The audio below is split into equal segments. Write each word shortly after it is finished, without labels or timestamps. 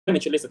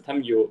actually is the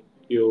time you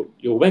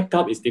wake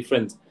up is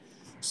different.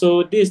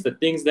 So this is the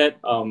things that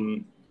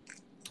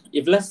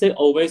if let's say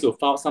always you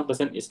found some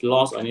person is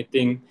lost or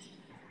anything,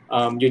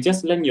 you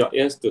just lend your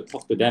ears to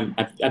talk to them.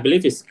 I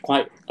believe it's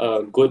quite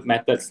a good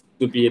method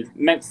to be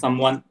make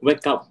someone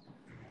wake up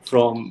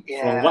from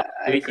Yeah, what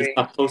I really he's agree.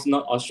 supposed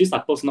not or she's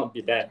supposed not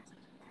be there.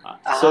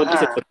 So this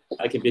is Uh-huh. the thing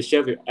I can be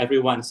shared with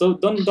everyone. So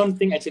don't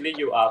think actually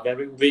you are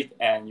very weak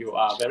and you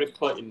are very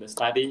poor in the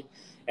study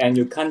and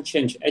you can't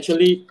change.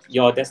 Actually,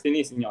 your destiny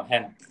is in your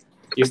hand.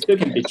 You still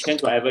can be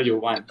changed whatever you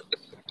want,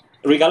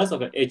 regardless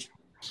of your age.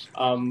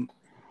 Um,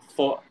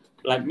 for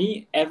like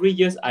me, every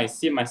year I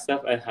see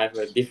myself I have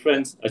a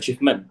different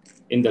achievement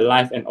in the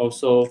life and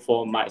also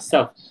for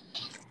myself.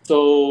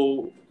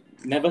 So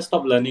never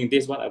stop learning.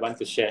 This is what I want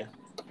to share.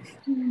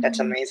 That's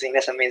amazing.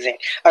 That's amazing.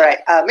 All right,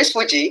 Miss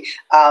Fuji.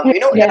 You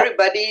know, Yeah.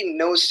 everybody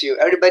knows you.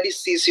 Everybody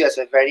sees you as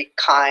a very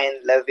kind,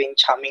 loving,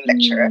 charming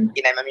lecturer Mm.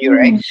 in MMU,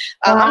 right?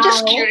 I'm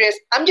just Wow. curious.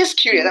 I'm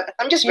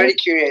just very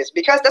Yes. curious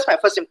because that's my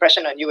first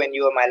impression on you when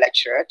you were my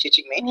lecturer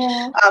teaching me.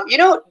 Yeah. You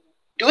know,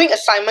 doing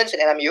assignments in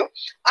MMU,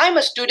 I'm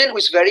a student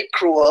who's very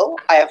cruel.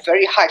 I have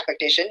very high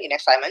expectation in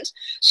assignments.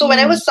 So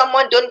whenever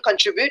someone don't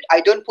contribute,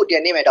 I don't put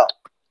their name at all.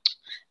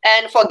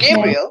 And for Okay.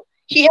 Gabriel,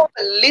 he has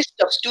a list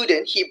of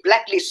students he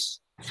blacklists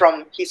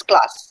from his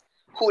class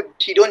who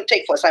he don't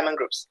take for assignment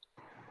groups.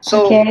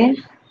 So Okay.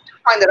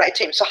 find the right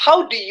team. So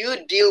how do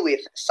you deal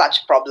with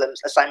such problems,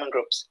 assignment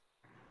groups?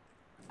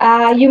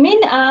 You mean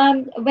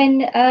when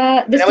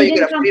the Whenever you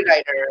get student a come? free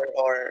rider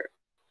or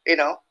you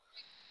know,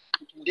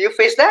 do you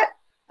face that?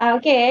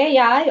 Okay,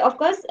 yeah, of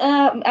course.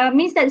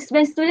 Means that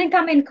when student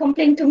come and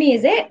complain to me,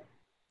 is it?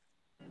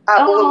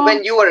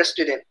 When you were a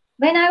student.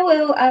 When I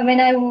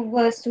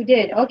was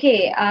student,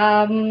 okay.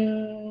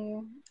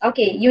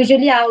 Okay.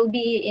 Usually I will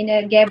be in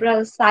a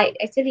Gabriel side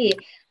actually.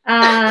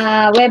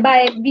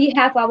 Whereby we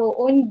have our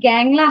own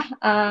gang lah.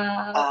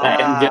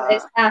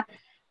 Yes.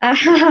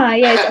 Ah,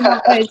 Yes, among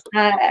us.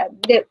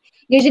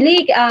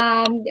 Usually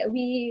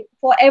we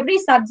for every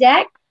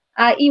subject,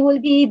 it will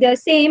be the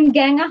same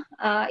gang.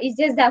 It's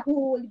just that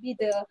who will be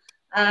the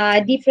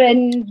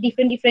different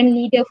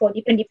leader for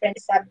different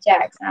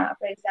subjects.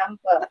 For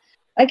example.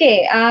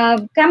 Okay,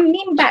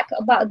 coming back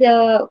about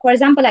the, for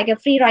example, like a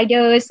free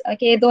riders,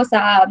 okay, those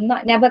are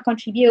not never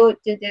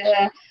contribute to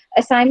the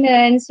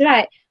assignments,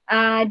 right?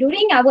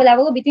 During our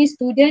level between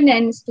student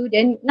and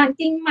student,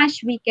 nothing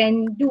much we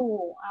can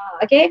do,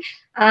 okay,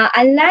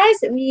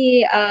 unless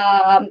we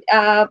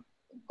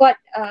got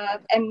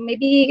and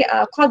maybe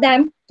call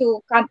them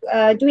to come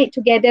do it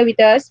together with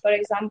us, for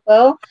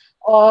example,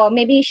 or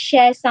maybe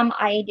share some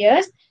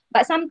ideas.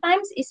 But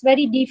sometimes it's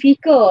very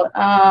difficult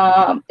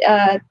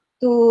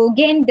to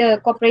gain the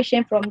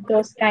cooperation from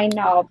those kind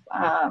of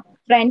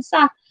friends.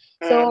 So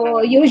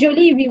mhm.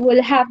 usually we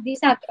will have this,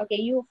 okay,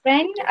 you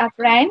friend, a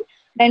friend.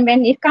 Then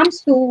when it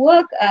comes to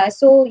work,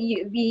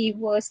 we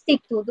will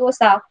stick to those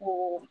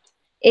who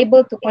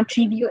able to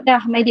contribute,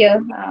 my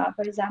dear,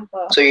 for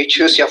example. So you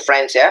choose your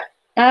friends, yeah?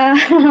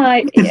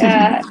 Yeah,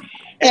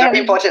 It's yeah, very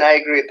important. I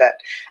agree with that.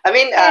 I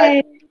mean,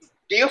 yeah.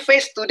 do you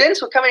face students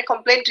who come and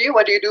complain to you?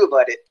 What do you do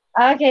about it?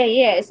 Okay,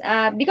 yes.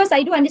 Because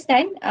I do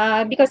understand.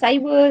 Because I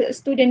was a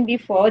student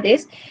before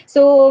this,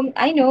 so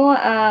I know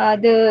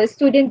the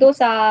student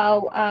those are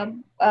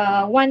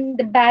one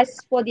the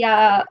best for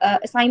their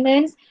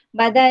assignments.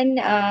 But then,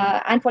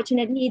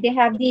 unfortunately, they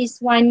have this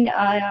one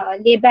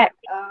layback.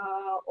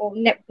 Or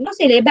not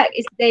say layback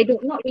is they do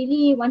not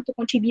really want to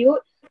contribute.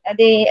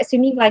 They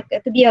assuming like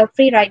to be a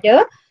free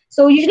rider.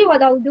 So usually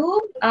what I'll do,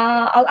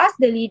 I'll ask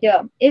the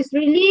leader, is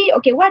really,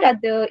 okay, what are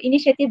the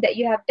initiative that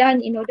you have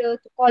done in order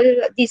to call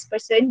this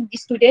person,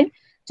 this student,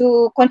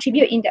 to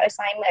contribute in the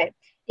assignment?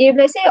 If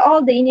let's say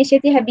all the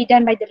initiative have been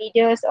done by the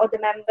leaders or the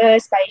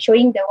members by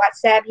showing the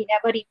WhatsApp, he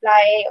never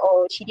reply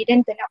or she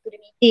didn't turn up to the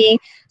meeting.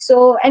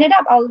 So ended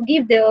up, I'll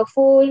give the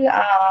full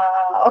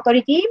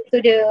authority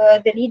to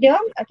the leader.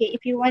 Okay,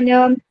 if you want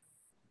to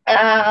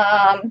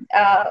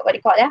what do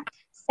you call that,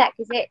 sack,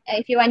 is it?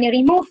 If you want to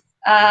remove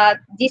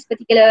this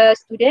particular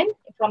student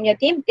from your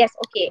team, that's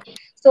okay.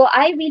 So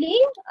I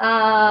willing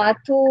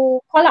to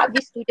call out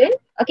this student.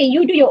 Okay,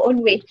 you do your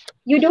own way,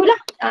 you do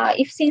lah.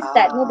 If since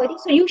that nobody,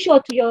 so Ah, you show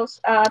to your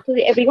to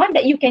everyone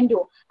that you can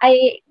do.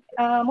 I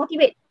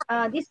motivate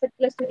this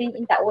particular student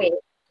in that way,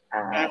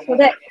 so mhm.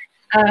 that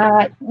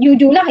you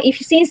do lah. If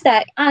since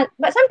that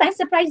but sometimes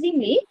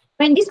surprisingly,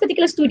 when this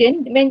particular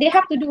student, when they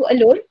have to do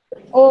alone,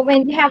 or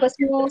when they have a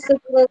small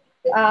circle,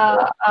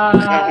 uh,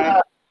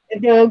 Mhm. uh,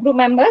 the group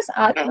members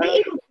are to be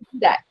Mhm. able to do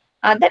that.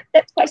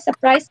 That's quite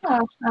surprising.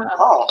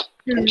 Oh,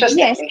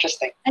 interesting, Yes,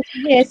 interesting.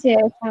 yes,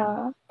 yes.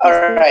 All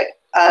That's right. good.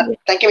 Yeah.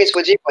 Thank you, Ms.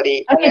 Fuji, for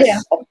the Okay, honest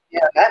there.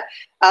 opinion on that.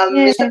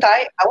 Yeah. Mr.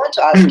 Tai, I want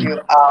to ask you,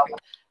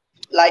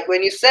 like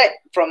when you said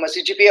from a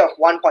CGPA of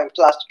 1 point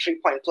plus to 3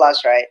 point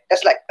plus, right?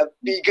 That's like a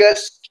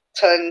biggest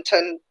turn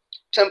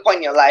point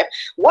in your life.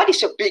 What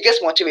is your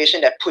biggest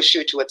motivation that pushed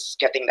you towards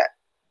getting that?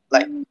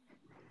 Like,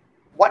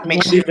 what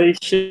makes you?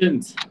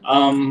 Motivation.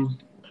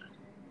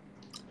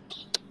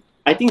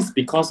 I think it's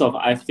because of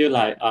I feel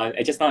like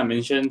I just now I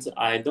mentioned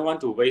I don't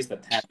want to waste the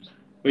time.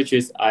 which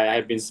is I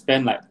have been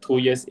spent like 2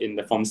 years in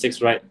the Form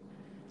 6, right?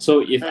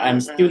 So if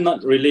I'm still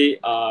not really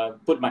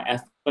put my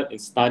effort in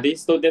study,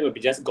 so that will be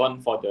just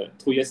gone for the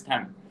 2 years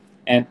time.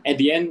 And at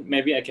the end,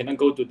 maybe I cannot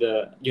go to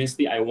the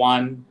university I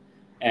want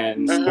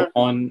and so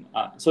on.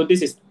 So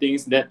this is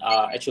things that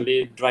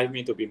actually drive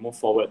me to be move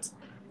forward.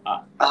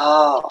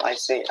 Oh, I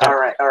see.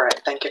 Yeah. All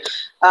right. Thank you.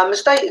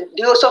 Mr. Do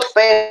you also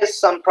face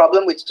some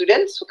problem with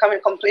students who come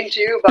and complain to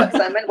you about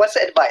assignment? What's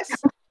the advice?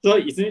 So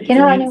isn't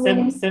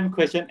same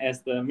question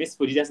as the Miss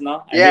Fuji just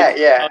now?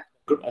 Yeah.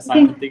 Group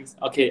assignment things.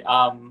 Okay.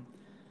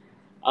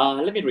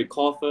 Let me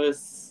recall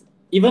first.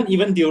 Even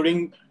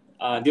during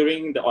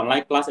the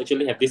online class,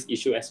 actually have this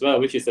issue as well,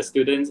 which is the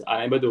students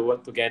are able to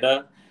work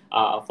together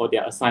for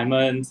their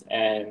assignments,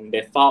 and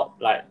they felt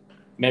like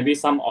maybe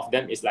some of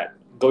them is like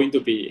going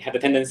to be have the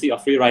tendency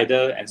of free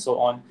rider and so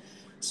on.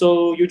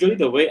 So usually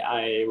the way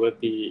I will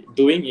be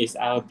doing is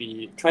I'll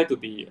be try to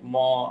be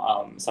more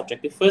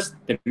subjective first.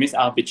 That means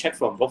I'll be checked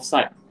from both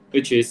sides,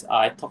 which is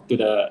I talk to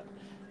the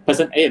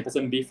person A and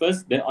person B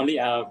first. Then only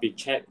I'll be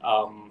checked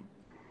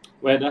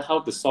whether how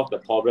to solve the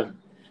problem.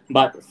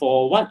 But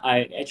for what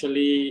I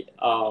actually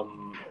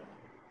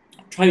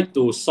try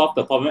to solve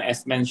the problem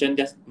as mentioned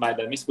just by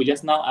the Miss Fu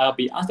just now, I'll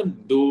be asked them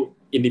to do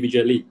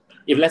individually.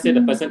 If let's say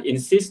the person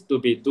insists to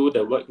be do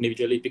the work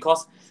individually,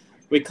 because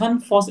we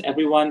can't force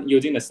everyone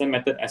using the same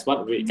method as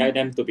what we guide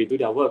them to be do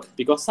their work,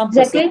 because some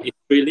person is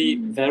really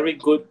very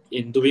good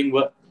in doing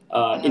work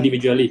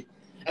individually,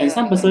 and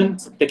some person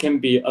they can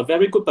be a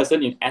very good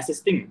person in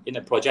assisting in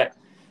a project.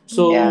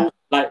 So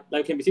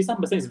like can be see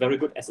some person is very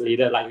good as a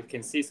leader, like you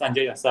can see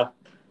Sanjay yourself,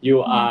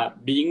 you are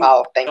being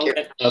Thank you.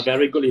 a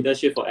very good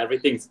leadership for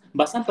everything.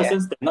 But some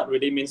persons that not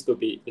really means to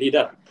be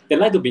leader. They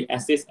like to be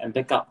assist and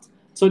backup.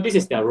 So this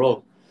is their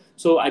role.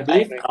 So I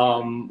believe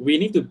we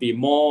need to be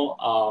more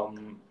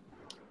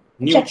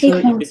neutral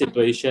in this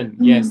situation,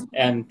 yes,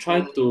 and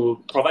try to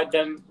provide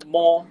them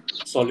more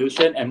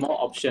solution and more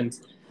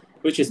options,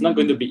 which is not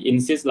going to be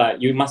insist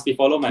like you must be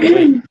follow my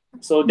way.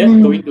 So that's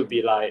going to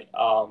be like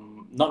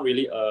not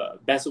really a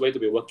best way to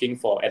be working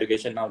for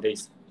education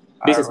nowadays.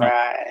 This is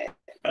I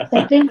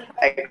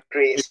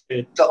agree.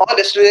 So all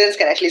the students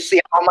can actually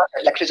see how much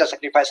the lecturers are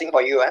sacrificing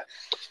for you.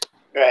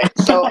 Right.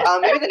 So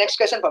maybe the next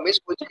question for Miss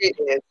Fuji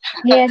is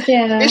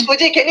Miss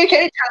Fuji, can you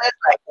tell us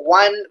like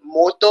one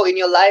motto in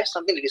your life,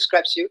 something that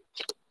describes you?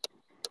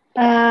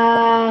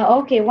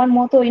 Okay, one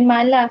motto in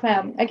my life.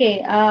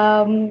 Okay.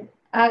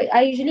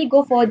 I usually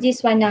go for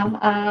this one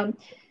now.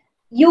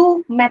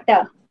 You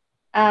matter.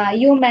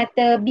 You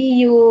matter. Be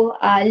you.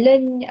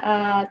 Learn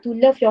to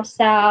love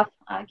yourself.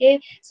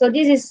 Okay. So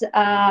this is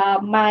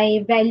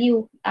my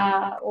value.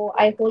 Or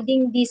I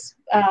holding this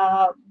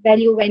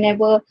value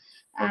whenever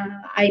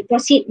I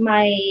proceed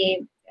my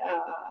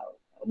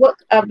work.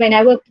 When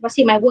I will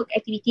proceed my work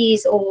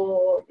activities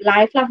or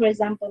life, for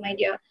example, my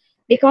dear.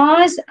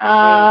 Because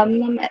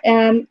in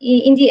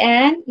the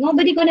end,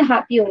 nobody gonna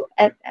help you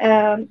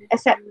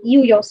except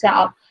you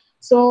yourself.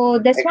 So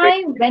that's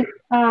why when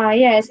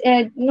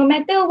no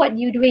matter what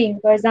you're doing,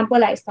 for example,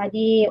 like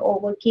study or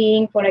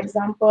working, for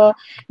example,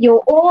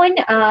 your own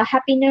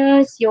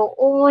happiness, your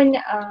own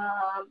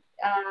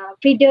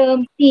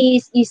freedom,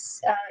 peace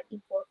is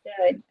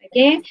important.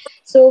 Okay,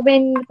 so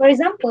when, for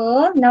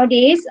example,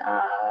 nowadays,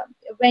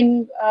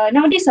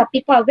 nowadays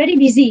people are very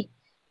busy.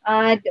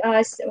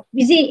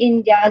 Busy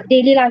in their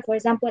daily life, for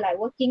example, like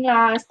working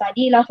lah,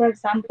 study lah, for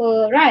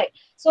example, right?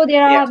 So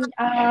there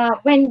are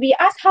when we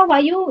ask how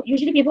are you,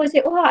 usually people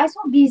say, oh, I'm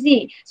so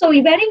busy. So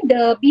we're wearing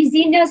the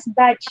busyness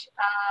badge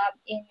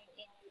in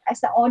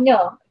as an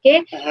honor,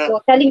 okay? So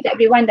telling to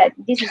everyone that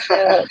this is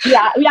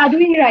we are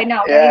doing right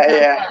now, for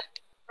example.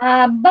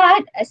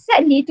 But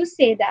sadly to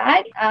say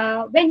that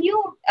when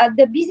you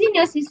the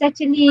busyness is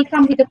actually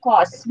come with a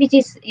cost, which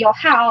is your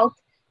health,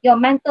 your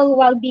mental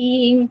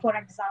well-being, for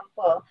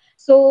example.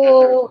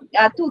 So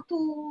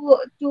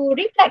to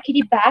reflect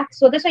it back,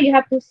 so that's why you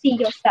have to see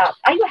yourself.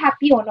 Are you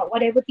happy or not?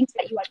 Whatever things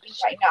that you are doing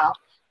right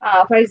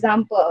now. For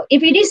example,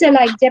 if it is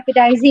like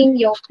jeopardizing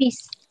your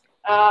peace,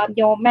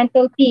 your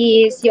mental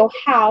peace, your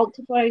health,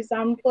 for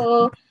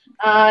example,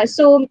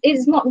 so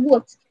it's not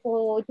worth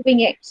for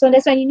doing it. So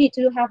that's why you need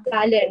to have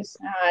balance.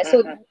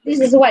 So this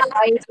is what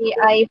I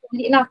hold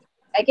it now.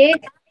 Okay.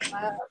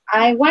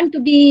 I want to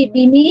be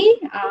me.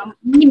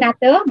 Me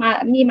matter.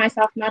 Me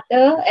myself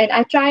matter, and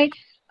I try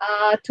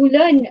to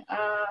learn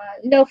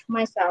love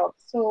myself.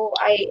 So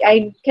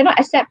I cannot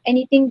accept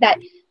anything that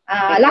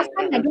last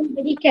time I don't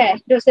really care.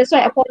 That's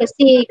why I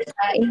politics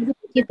in order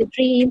to achieve the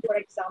dream, for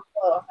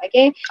example.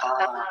 Okay,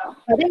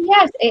 but then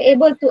yes,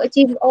 able to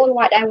achieve all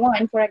what I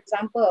want, for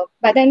example.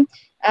 But then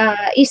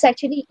it's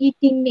actually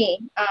eating me.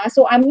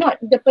 So I'm not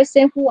the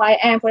person who I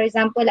am. For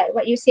example, like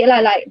what you say lah,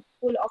 like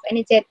full of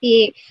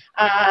energetic.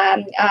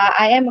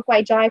 I am a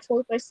quite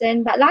joyful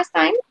person. But last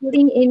time,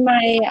 during in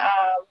my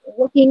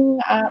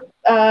working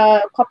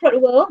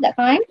corporate world, that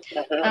time,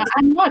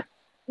 I'm not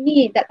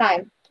me that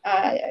time.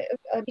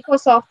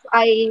 Because of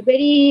I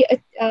very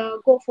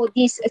go for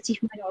this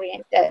achievement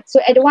oriented. So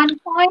at one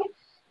point,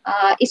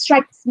 it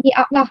strikes me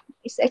up lah.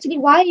 It's actually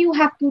why you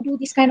have to do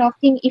this kind of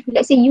thing if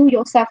let's say you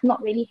yourself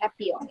not really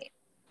happy on it.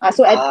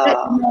 So at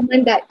that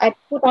moment that I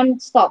put on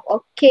stop,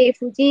 okay,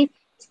 Fuji,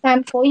 it's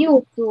time for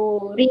you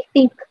to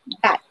rethink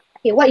that.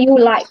 Okay, what you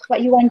like,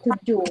 what you want to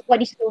do,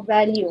 what is your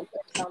value, for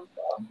example.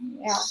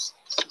 Yeah.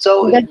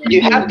 So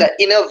you have that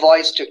inner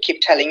voice to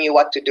keep telling you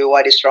what to do,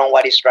 what is wrong,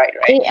 what is right,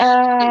 right?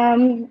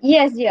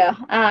 Yes, yeah.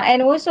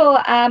 And also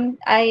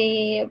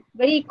I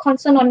very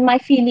concerned on my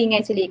feeling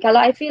actually. Kalau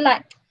I feel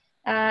like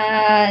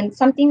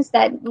some things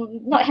that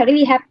not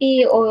really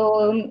happy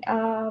or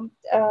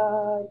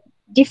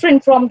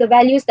different from the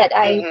values that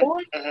I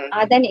hold,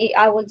 then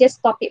I will just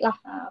stop it lah.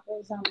 For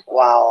example.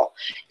 Wow,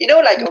 you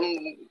know, like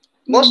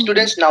most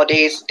students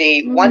nowadays,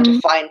 they want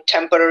to find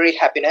temporary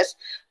happiness.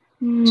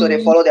 So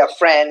they follow their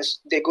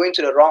friends, they go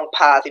into the wrong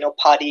path, you know,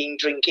 partying,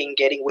 drinking,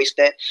 getting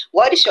wasted.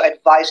 What is your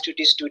advice to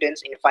these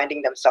students in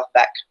finding themselves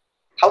back?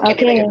 How can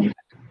they make it?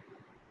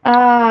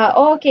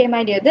 Okay,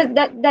 my dear.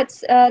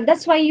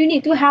 That's why you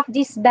need to have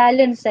this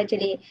balance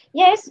actually.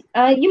 Yes,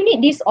 you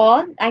need this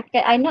all.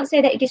 I not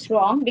say that it is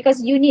wrong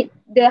because you need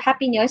the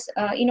happiness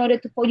in order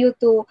for you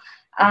to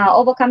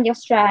overcome your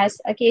stress,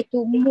 okay,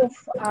 to move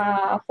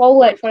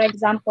forward, for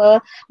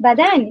example. But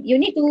then you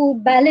need to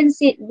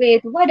balance it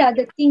with what are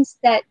the things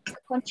that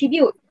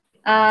contribute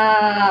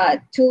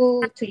to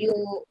you,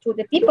 to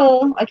the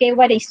people, okay,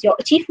 what is your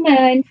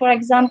achievement, for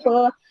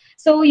example.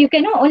 So you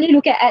cannot only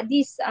look at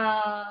this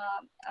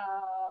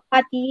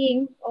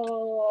partying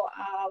or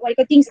what you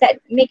call things that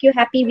make you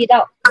happy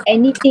without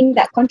anything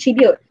that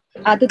contribute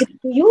to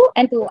you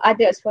and to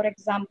others, for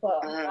example.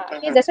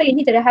 Okay, that's why you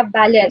need to have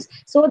balance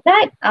so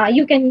that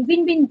you can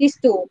win these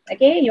two.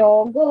 Okay,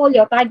 your goal,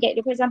 your target,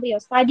 for example, your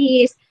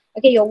studies.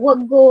 Okay, your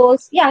work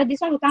goals. Yeah,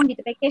 this one will come with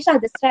the package,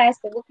 the stress,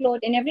 the workload,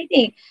 and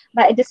everything.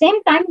 But at the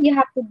same time, you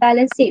have to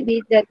balance it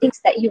with the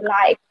things that you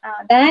like.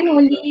 Then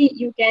only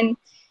you can.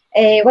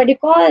 What do you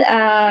call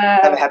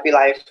have a happy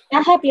life.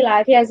 A happy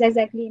life, yes,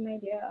 exactly, my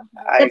dear.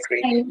 I That's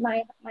agree.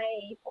 my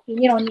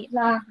opinion on it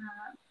lah.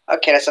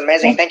 Okay, that's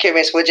amazing. Thank you,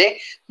 Miss Fuji.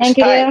 Thank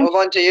you. Move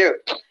on to you.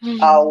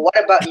 What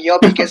about your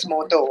biggest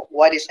motto?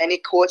 What is any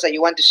quotes that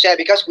you want to share?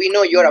 Because we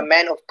know you're a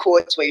man of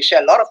quotes where you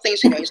share a lot of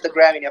things in your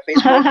Instagram, in your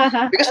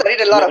Facebook. Because I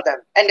read a lot of them,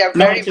 and they're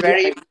very.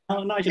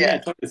 I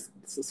try to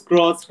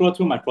scroll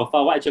through my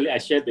profile. What actually I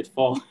shared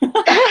before.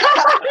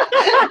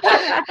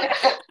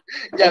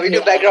 Yeah, we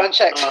do background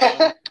checks.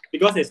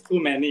 Because it's too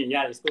many.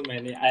 Yeah, it's too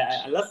many.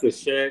 I love to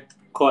share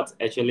quotes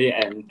actually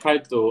and try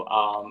to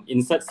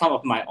insert some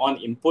of my own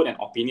input and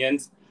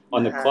opinions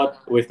on the quote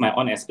with my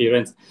own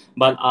experience.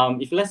 But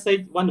if let's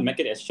say want to make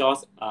it as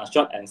short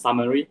and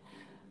summary,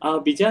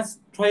 we just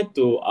try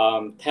to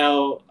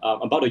tell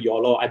about the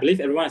YOLO. I believe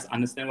everyone has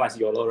understand what is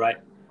YOLO, right?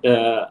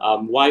 The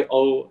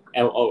YOLO.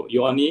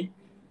 You only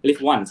live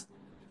once.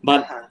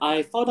 But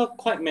I found out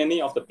quite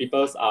many of the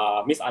people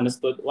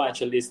misunderstood what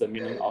actually is the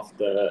meaning of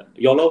the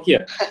YOLO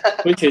here,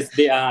 which is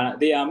they are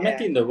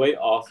making in the way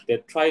of they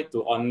try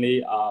to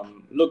only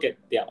look at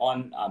their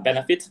own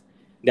benefits,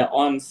 their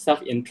own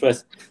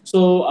self-interest.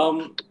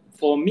 So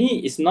for me,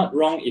 it's not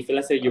wrong if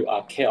let's say you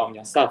care on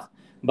yourself,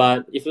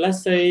 but if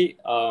let's say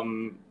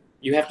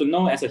you have to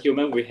know as a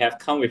human we have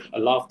come with a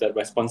lot of the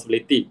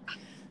responsibility.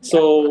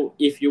 So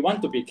if you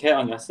want to be care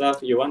on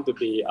yourself, you want to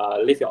be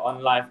live your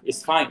own life,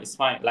 it's fine.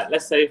 Like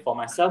let's say for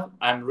myself,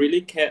 I'm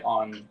really care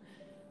on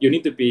you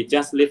need to be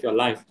just live your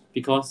life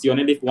because you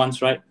only live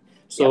once, right?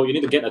 So you need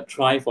to get a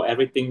try for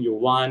everything you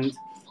want,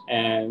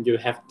 and you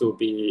have to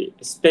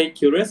stay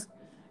curious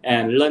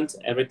and learn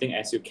everything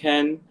as you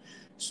can.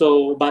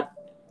 So, but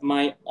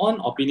my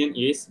own opinion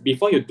is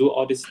before you do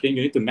all these things,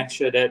 you need to make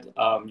sure that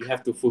you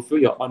have to fulfill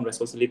your own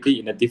responsibility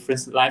in a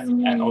different life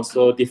and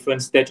also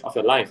different stage of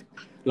your life.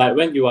 Like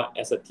when you are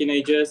as a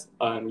teenager,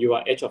 you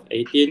are age of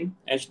 18,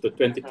 age to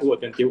 22 or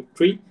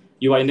 23,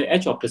 you are in the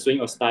age of pursuing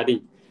your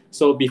study.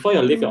 So before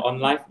you live your own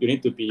life, you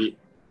need to be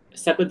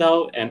settled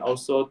down and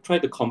also try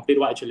to complete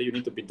what actually you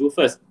need to be do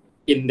first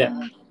in that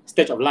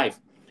stage of life.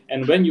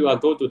 And when you are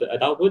go to the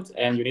adulthood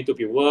and you need to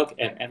be work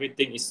and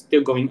everything is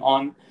still going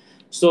on,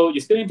 so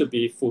you still need to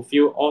be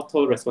fulfill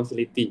auto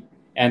responsibility,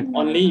 and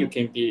only you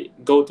can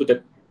go to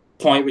the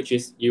point which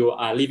is you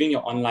are living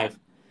your own life.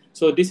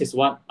 So this is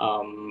what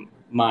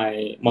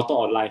my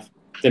motto of life.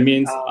 That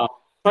means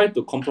try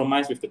to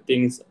compromise with the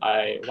things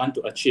I want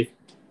to achieve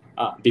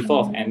before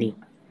of any.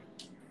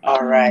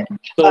 All right.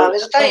 So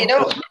Mr. Tai, you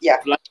know,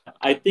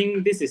 I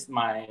think this is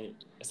my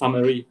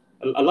summary.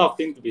 A lot of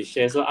things to be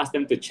shared, so ask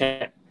them to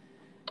check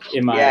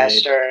in my. Yeah,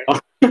 sure.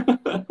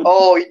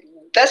 Oh,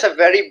 that's a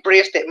very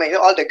brave statement. You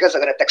know, all the girls are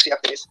gonna text you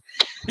after this.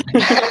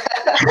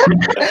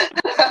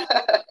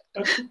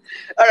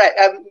 All right,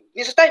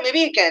 Mr. Tai, maybe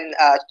you can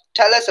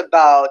tell us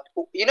about,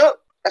 you know,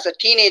 as a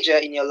teenager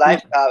in your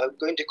life,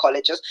 going to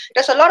colleges,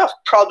 there's a lot of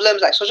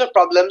problems, like social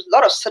problems, a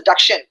lot of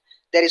seduction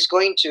that is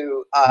going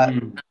to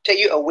take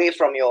you away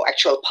from your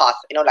actual path,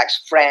 you know, like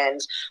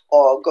friends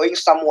or going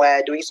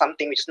somewhere, doing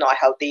something which is not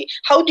healthy.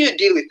 How do you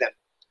deal with them?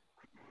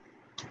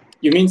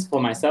 You mean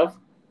for myself?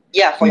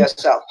 Yeah, for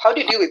yourself. How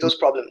do you deal with those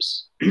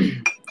problems?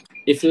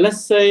 if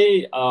let's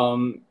say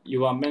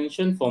you are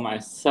mentioned for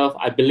myself,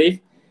 I believe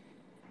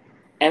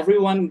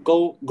everyone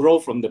grow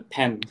from the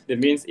pen. That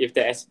means if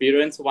they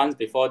experience once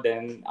before,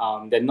 then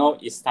they know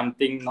it's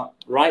something not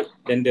right,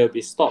 then they'll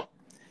be stopped.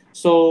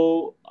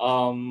 So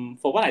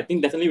for what I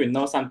think, definitely we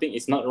know something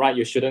is not right,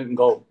 you shouldn't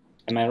go.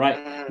 Am I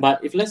right?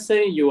 But if let's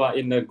say you are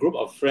in a group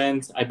of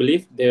friends, I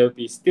believe there will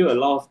be still a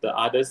lot of the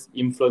others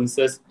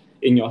influences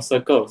in your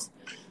circles.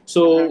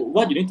 So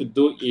what you need to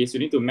do is you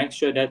need to make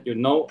sure that you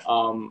know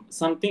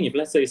something. If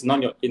let's say it's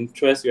not your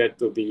interest, you have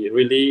to be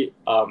really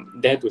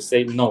there to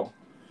say no.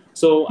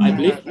 So I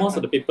believe most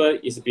of the people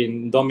is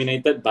being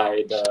dominated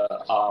by the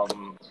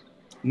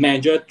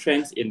major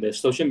trends in the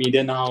social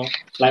media now.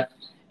 Like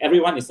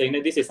everyone is saying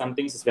that this is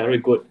something is very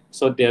good,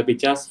 so they'll be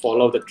just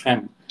follow the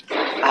trend. So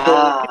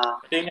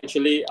I think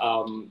actually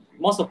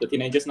most of the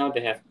teenagers now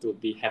they have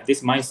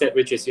this mindset,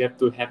 which is you have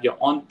to have your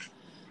own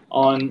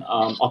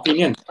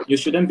opinion. You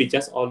shouldn't be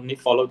just only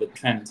follow the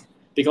trend,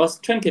 because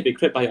trend can be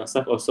created by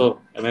yourself also.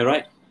 Am I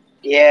right?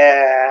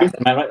 Yeah.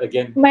 Am I right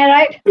again? Am I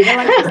right?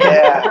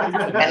 Yeah.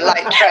 And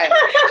like trend.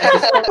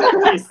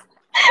 This.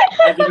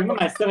 I remember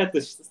myself had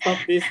to stop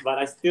this, but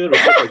I still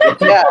repeat again.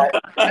 Yeah,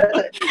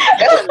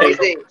 that's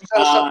amazing.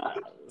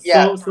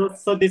 Yeah.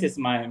 So this is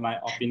my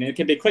opinion. It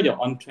can be quite your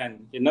own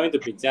trend. You don't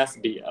need to just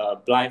be a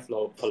blind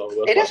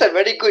follower. Hey, that's a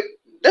very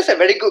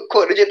good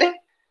quote, don't you think?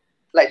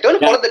 Like,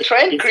 don't follow the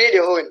trend, create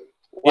your own.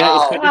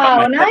 Wow.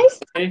 Wow, nice.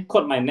 Okay,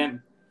 quote my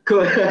name.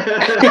 Cool.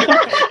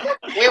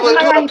 We will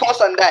do a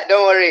post on that,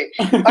 don't worry.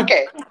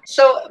 Okay,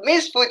 so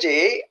Miss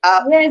Fujie,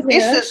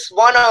 this is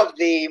one of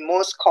the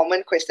most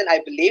common question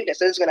I believe the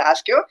students going to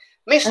ask you.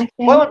 Miss,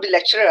 what would be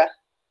lecturer?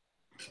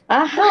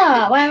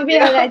 Aha, why would be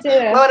a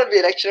lecturer? What would be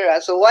a lecturer?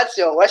 So what's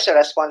your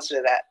response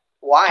to that?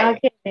 Why?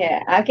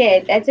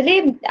 Okay.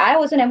 Actually, I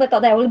also never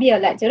thought that I would be a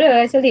lecturer.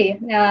 Actually,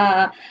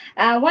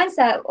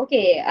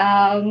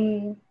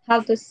 how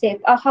to say,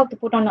 how to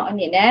put on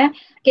it.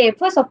 Okay,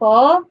 first of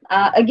all,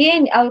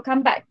 again, I will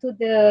come back to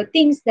the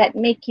things that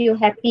make you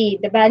happy,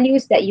 the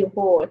values that you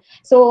hold.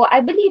 So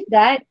I believe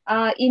that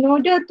in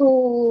order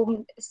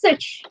to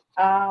search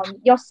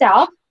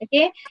yourself,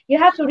 okay, you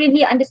have to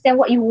really understand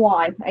what you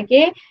want.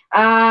 Okay,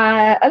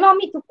 allow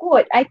me to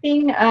quote. I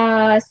think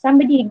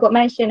somebody got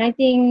mentioned. I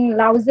think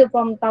Lao Tzu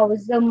from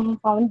Taoism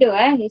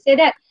founder. He said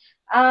that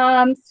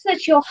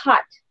search your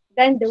heart,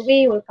 then the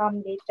way will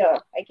come later.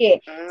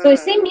 Okay, so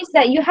it means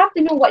that you have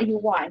to know what you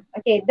want.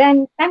 Okay,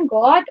 then thank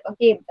God.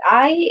 Okay,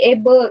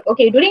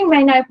 during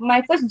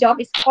my first job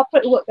is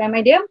corporate work,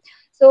 my dear.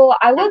 So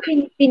I work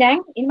in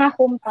Penang, in my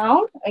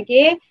hometown.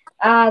 Okay,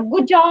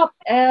 good job,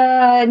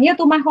 near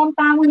to my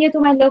hometown, near to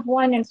my loved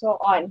one, and so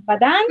on. But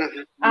then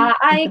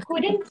I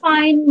couldn't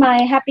find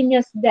my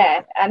happiness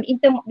there.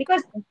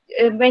 Because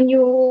when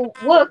you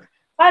work,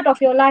 part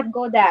of your life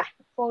go there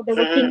for the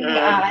working.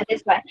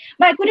 That's why.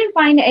 But I couldn't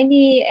find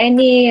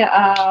any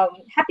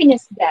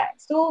happiness there.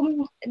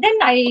 So then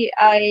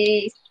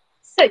I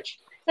search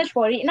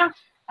for it now.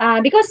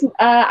 Because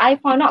I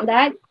found out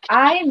that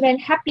I am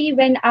happy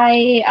when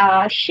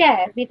I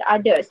share with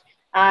others.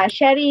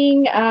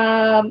 Sharing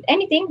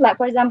anything, like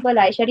for example,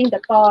 like sharing the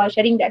thought,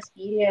 sharing the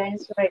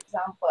experience. For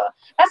example,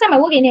 last time I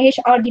work in the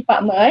HR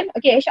department.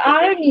 Okay,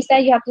 HR is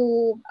that you have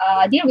to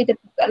deal with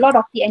a lot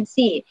of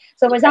PNC.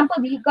 So for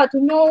example, we got to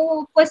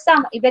know first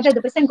whether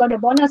the person got the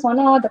bonus or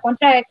not, the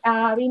contract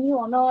renew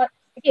or not.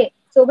 Okay,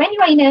 so when you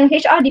are in a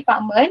HR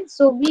department,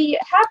 so we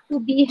have to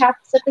have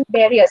certain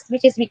barriers,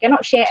 which is we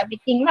cannot share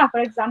everything lah.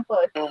 For example,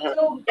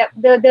 so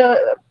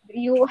the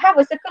you have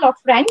a circle of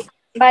friends,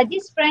 but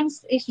these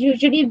friends is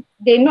usually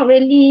they're not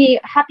really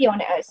happy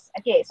on us.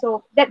 Okay,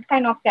 so that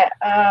kind of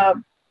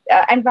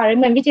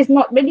environment, which is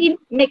not really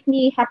make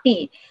me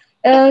happy.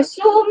 Happen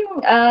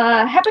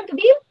to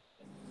be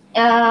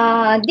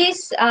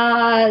this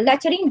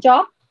lecturing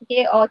job,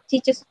 okay, or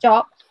teacher's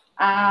job,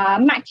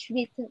 match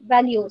with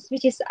values,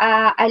 which is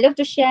I love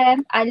to share,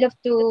 I love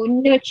to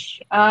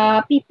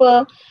nurture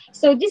people.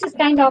 So this is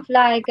kind of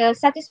like a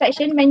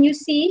satisfaction when you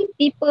see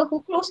people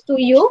who close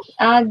to you,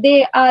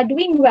 they are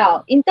doing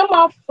well in terms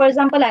of, for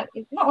example, like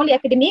not only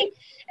academic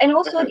and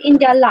also in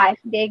their life.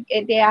 They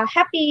are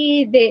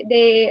happy.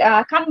 They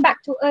come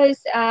back to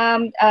us,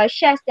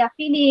 shares their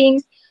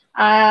feelings,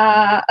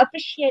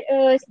 appreciate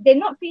us. They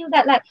not feel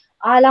that like,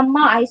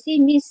 alamak, I see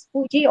Miss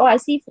Fujie or I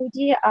see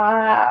Fujie,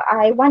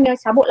 I want to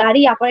sabut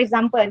lari, for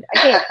example.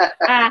 Okay.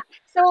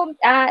 So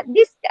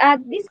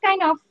this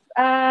kind of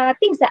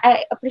things that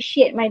I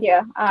appreciate, my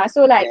dear.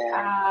 So like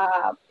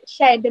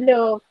share the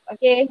love,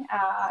 okay,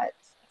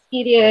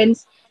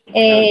 experience,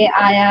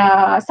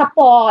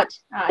 support.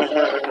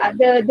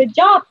 The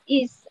job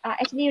is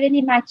actually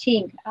really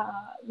matching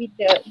with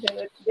the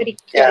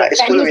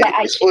it's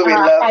full with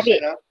love,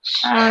 you know.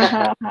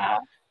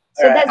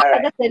 So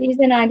that's the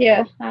reason,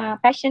 idea.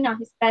 Passion,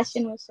 his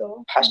passion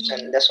also.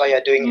 Passion. That's why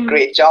you're doing a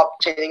great job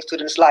changing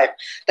students' life.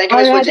 Thank you,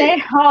 Ms.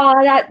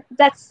 Fujie.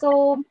 That's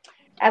so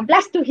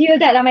blessed to hear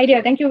that, my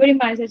dear. Thank you very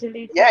much,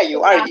 actually. Yeah,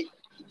 you are.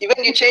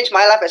 even you changed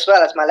my life as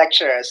well as my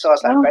lecturer. So I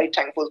was like very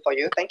thankful for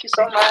you. Thank you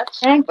so much.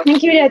 Thank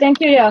you, dear.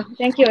 Thank you, dear.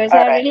 Thank you. It's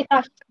All right. really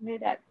tough to do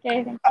that.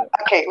 Okay, thank you.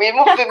 Okay, we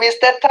move to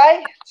Mr.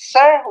 Tai.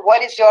 Sir,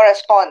 what is your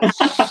response?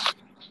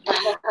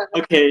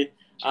 Okay.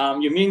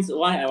 You means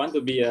why I want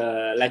to be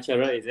a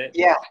lecturer, is it?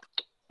 Yeah.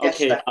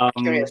 Okay. Yes, sir.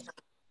 Curious.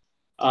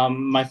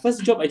 My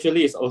first job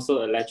actually is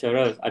also a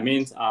lecturer. I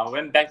mean,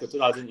 went back to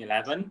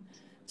 2011.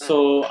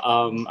 So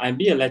I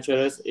be a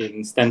lecturer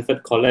in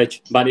Stanford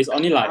College, but it's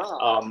only like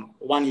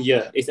 1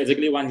 year. It's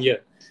exactly 1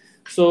 year.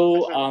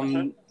 So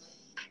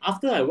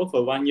after I worked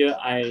for 1 year,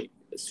 I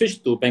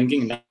switched to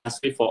banking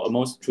industry for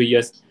almost 3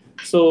 years.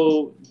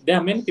 So there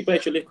are many people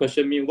actually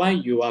question me why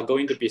you are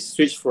going to be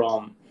switched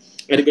from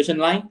education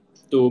line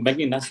to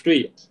banking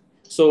industry.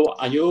 So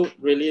are you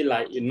really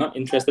like you're not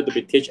interested to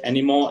be teach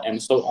anymore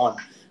and so on?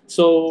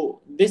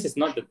 So this is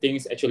not the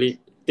things actually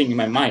think in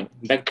my mind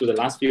back to the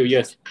last few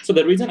years. So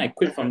the reason I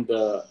quit from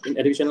the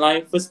education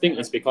line, first thing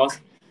is because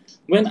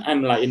when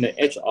I'm like in the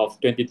age of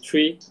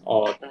 23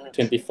 or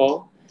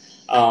 24,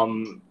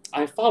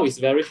 I found it's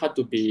very hard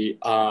to be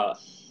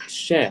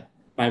share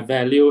my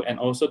value and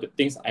also the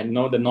things I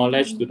know, the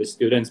knowledge to the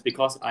students,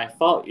 because I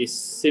found it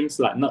seems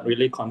like not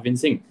really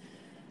convincing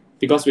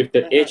because with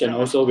the age and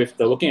also with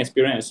the working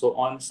experience and so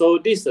on. So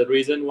this is the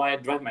reason why I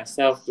drive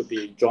myself to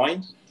be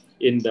joined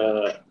in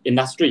the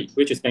industry,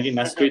 which is banking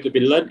industry, to be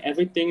learn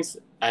everything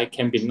I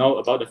can be know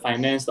about the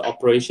finance, the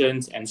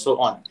operations, and so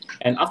on.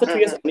 And after 3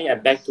 years, only I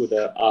back to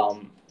the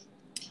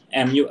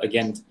MU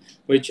again,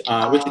 which is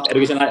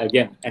education line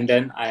again, and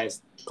then I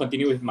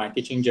continue with my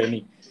teaching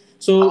journey.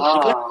 So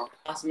if you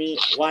ask me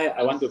why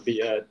I want to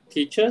be a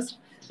teacher,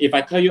 if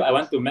I tell you I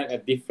want to make a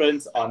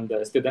difference on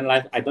the student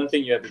life, I don't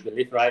think you have to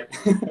believe, right?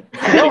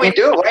 No, we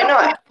do. Why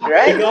not?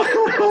 Right?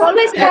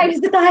 Always times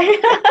the time.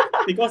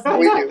 Because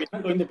it's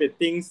not going to be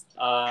things,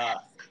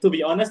 to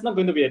be honest, not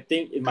going to be a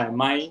thing in my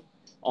mind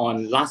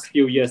on last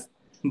few years,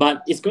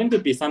 but it's going to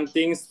be some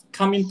things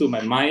come into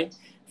my mind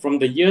from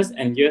the years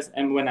and years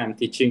and when I'm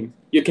teaching.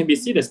 You can be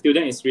see the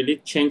student is really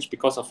changed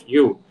because of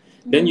you.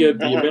 Then you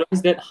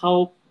realize that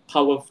how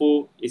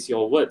powerful is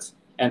your words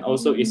and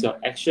also is your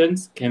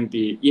actions can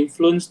be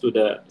influenced to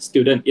the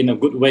student in a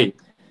good way.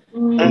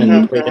 In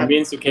a good way. That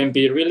means you can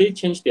be really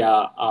change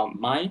their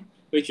mind,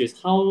 which is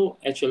how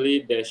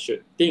actually they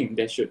should think,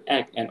 they should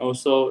act, and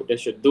also they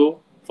should do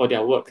for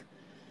their work.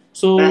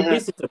 So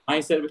this is a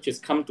mindset which has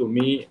come to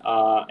me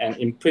and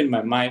imprint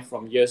my mind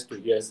from years to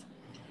years.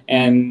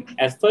 And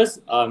at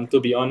first, to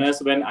be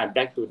honest, when I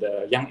back to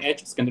the young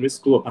age, secondary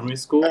school or primary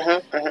school,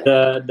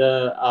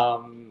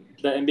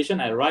 the ambition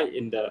I write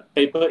in the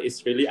paper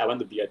is really I want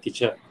to be a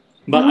teacher.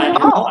 But I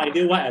have no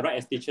idea why I write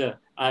as teacher.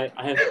 I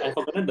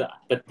forgotten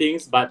the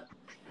things, but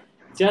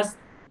just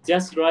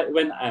right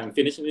when I'm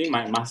finishing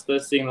my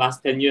master's in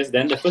last 10 years,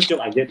 then the first job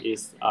I get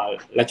is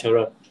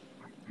lecturer.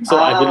 So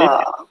I believe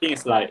everything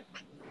is like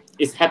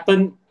it's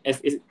happened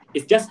as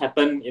it's just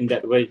happened in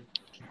that way.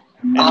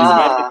 And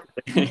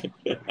it's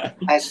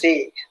I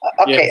see.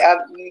 Okay, yes.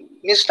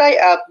 Ms.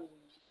 Tai,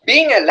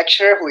 being a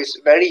lecturer who is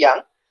very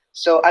young,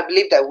 so I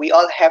believe that we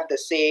all have the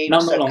same now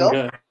circle. No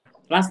longer.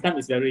 Last time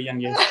is very young,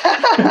 yes.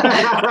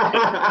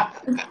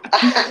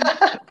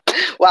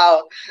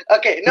 Wow.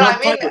 Okay. No, I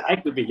mean, to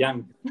act to be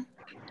young.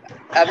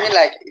 I mean,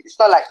 like it's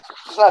not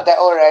that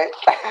old, right?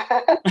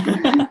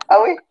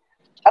 Are we?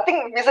 I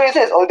think Mr.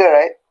 Misa is older,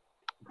 right?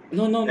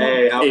 No.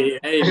 Hey,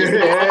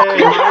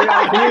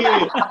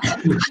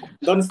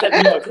 Don't step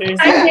me, okay?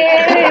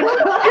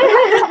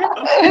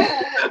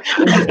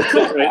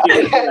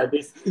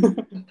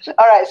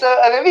 All right, so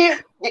maybe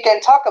we can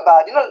talk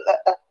about,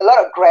 a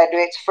lot of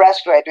graduates,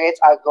 fresh graduates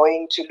are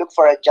going to look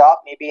for a job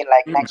maybe in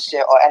like next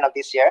year or end of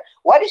this year.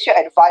 What is your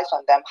advice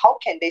on them? How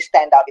can they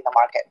stand out in the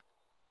market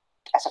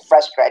as a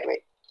fresh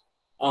graduate?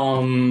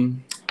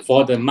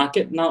 For the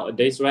market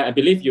nowadays, right, I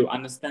believe you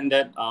understand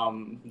that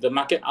the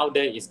market out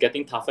there is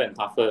getting tougher and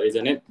tougher,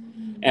 isn't it?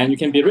 And you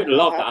can be read a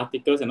lot of the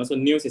articles and also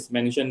news is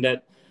mentioned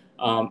that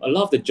a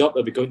lot of the job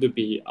are going to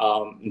be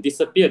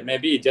disappeared.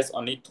 Maybe just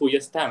only 2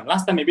 years time.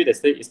 Last time maybe they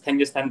say it's 10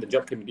 years time the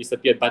job can be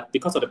disappeared, but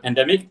because of the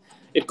pandemic,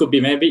 it could be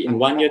maybe in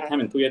 1 year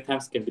time and 2 year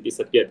times can be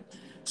disappeared.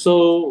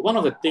 So one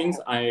of the things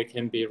I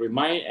can be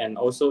remind and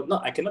also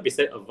I cannot be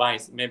said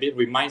advice, maybe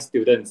remind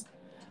students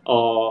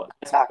or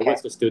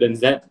words to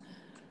students that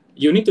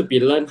you need to be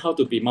learn how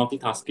to be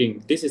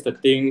multitasking. This is the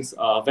things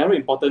very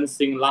important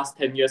thing last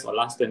 10 years or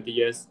last 20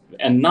 years.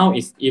 And now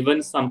it's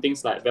even some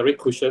things like very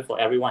crucial for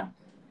everyone.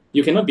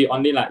 You cannot be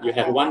only like you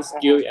have one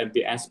skill and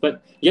be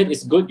expert. Yet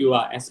it's good you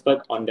are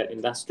expert on that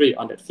industry,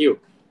 on that field.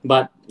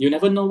 But you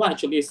never know what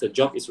actually is the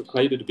job is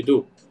required to be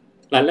do.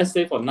 Like let's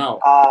say for now,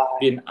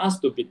 been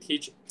asked to be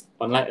teach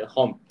online at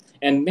home.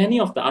 And many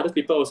of the other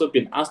people also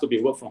been asked to be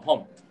work from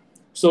home.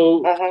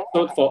 So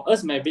for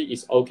us, maybe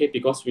it's okay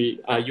because we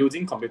are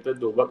using computer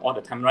to work all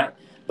the time, right?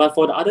 But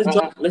for the other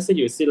job, let's say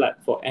you see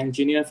like for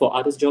engineer, for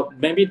others job,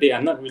 maybe they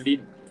are not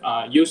really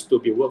used to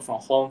be work from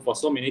home for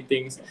so many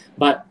things.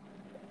 But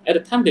at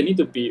the time, they need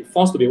to be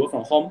forced to be work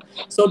from home.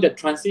 So the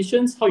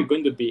transitions, how you're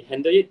going to be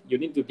handle it, you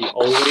need to be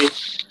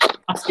always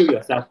upskill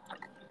yourself.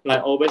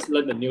 like always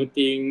learn the new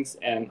things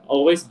and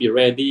always be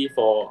ready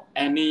for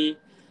any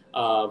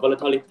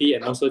volatility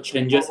and also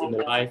changes in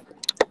the life.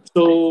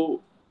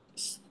 So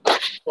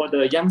for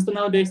the youngster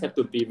nowadays have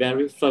to be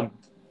very firm.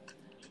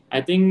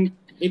 I think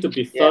need to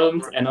be Yeah.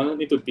 firm and also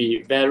need to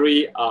be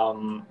very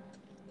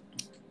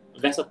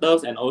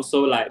versatile and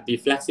also like be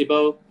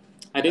flexible.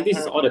 I think this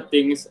is all the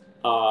things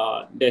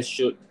they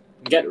should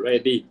get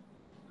ready.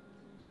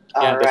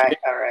 All Yeah, that's right, it.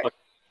 all right.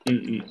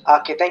 Mm-mm.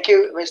 Okay, thank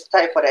you, Mr.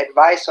 Tai, for the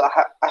advice. So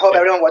I hope Yeah.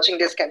 everyone watching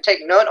this can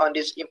take note on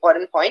this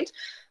important point.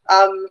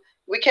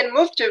 We can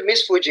move to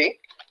Miss Fuji.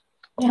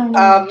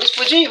 Miss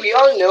Fuji, we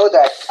all know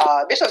that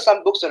based on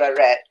some books that I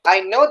read,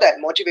 I know that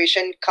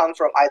motivation comes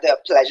from either a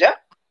pleasure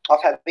of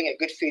having a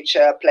good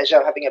future, pleasure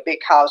of having a big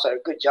house or a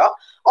good job,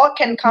 or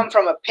can come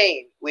from a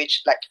pain,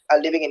 which like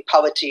living in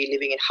poverty,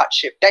 living in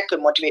hardship, that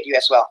could motivate you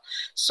as well.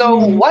 So,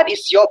 what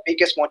is your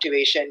biggest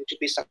motivation to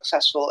be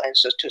successful and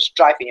so to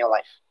strive in your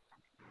life?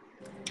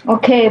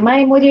 Okay,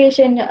 my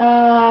motivation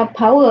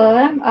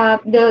power,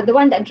 the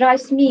one that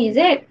drives me, is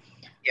it?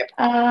 Yep.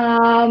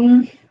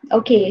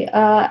 Okay.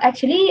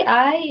 Actually,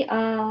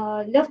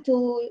 I love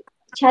to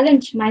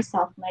challenge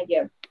myself, my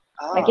dear.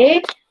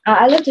 Okay.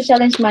 I love to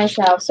challenge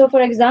myself. So,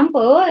 for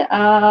example,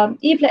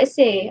 if let's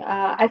say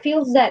I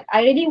feel that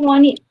I really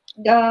want it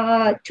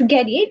to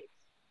get it,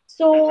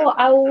 so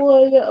I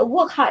will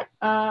work hard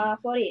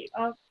for it.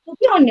 To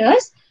be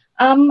honest,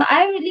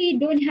 I really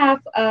don't have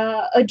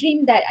a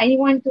dream that I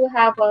want to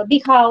have a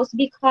big house,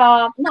 big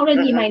car. Not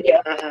really, my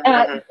dear.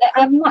 Uh,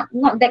 I'm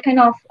not that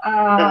kind of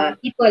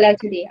people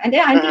actually, and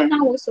then until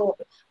now also.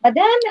 But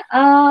then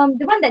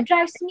the one that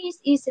drives me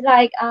is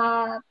like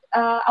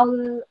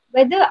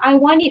whether I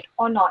want it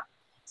or not.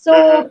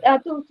 So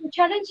to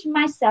challenge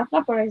myself,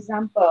 for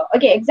example,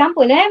 okay,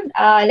 example,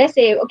 let's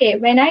say, okay,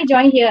 when I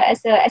joined here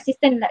as an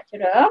assistant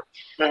lecturer,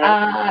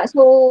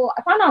 so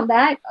I found out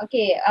that,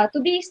 okay,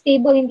 to be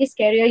stable in this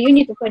career, you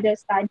need to further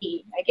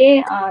study,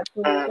 okay,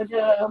 to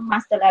further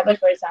master level,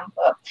 for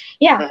example.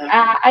 Yeah,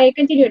 I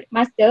continued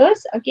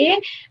masters,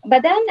 okay,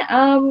 but then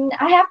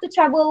I have to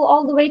travel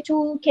all the way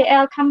to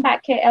KL, come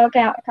back, KL,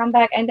 come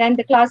back, and then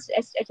the class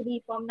is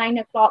actually from 9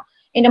 o'clock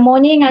in the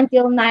morning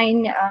until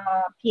 9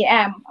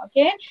 p.m.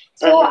 Okay,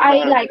 so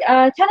I like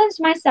challenged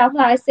myself.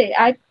 Like I said,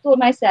 I told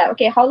myself,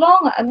 okay, how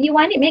long you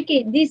want to make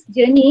it this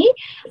journey?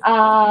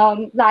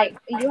 Like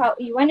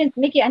you want to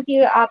make it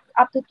until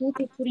up to 2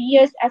 to 3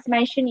 years, as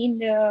mentioned in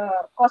the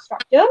cost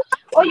structure,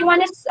 or you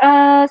want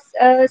to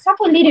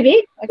suffer a little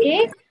bit,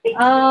 okay?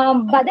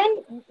 But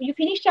then you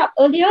finish up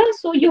earlier,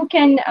 so you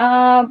can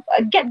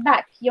get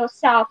back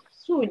yourself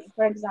soon,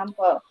 for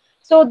example.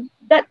 So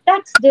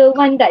that's the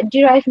one that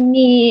drive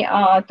me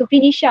to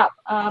finish up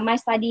my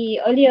study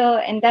earlier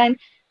and then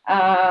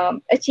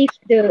achieve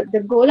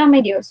the goal,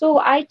 my dear. So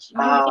I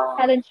really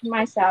challenge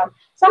myself.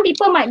 Some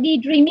people might be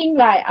dreaming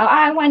like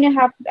I want to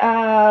have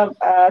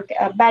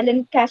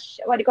balance cash,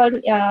 what do you call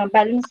it,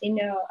 balance in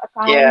the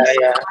accounts,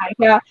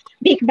 like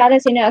big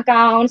balance in the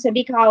accounts, a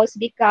big house,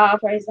 big car,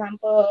 for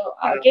example.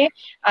 Okay,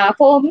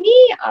 for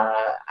me,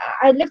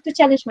 I love to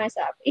challenge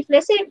myself. If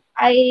let's say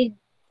I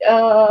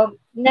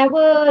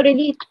never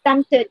really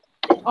tempted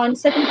on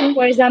certain thing,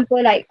 for example,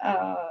 like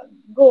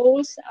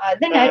goals,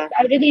 then I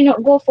really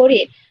not go for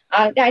it.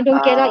 I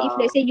don't care if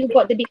let's say you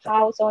got the big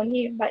house on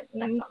you, but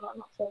not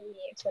for me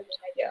actually,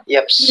 my dear.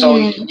 Yep. So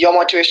your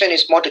motivation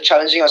is more to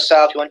challenging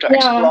yourself. You want to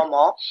explore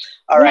more.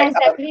 All right.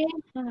 Exactly.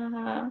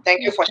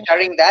 Thank you for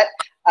sharing that,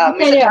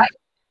 Mr. Yeah. Tai.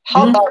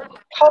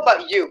 How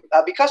about you?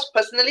 Because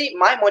personally,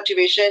 my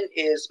motivation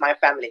is my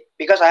family.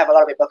 Because I have a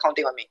lot of people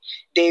counting on me.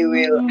 They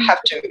will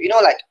have to,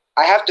 like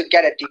I have to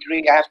get a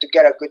degree. I have to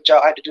get a good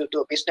job. I have to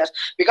do a business.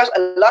 Because a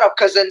lot of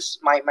cousins,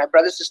 my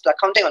brothers, sisters are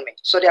counting on me.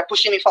 So they are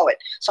pushing me forward.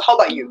 So how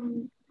about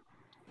you?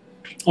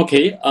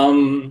 Okay.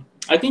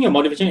 I think your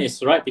motivation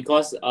is right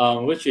because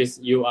which is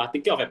you are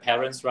thinking of your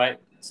parents, right?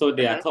 So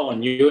they are count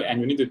on you, and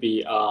you need to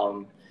be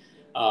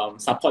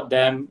support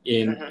them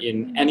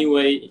in any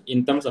way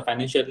in terms of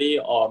financially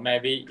or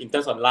maybe in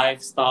terms of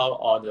lifestyle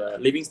or the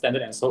living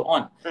standard and so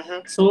on.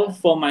 So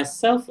for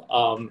myself,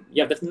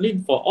 yeah,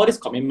 definitely for all this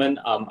commitment,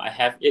 I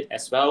have it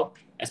as well,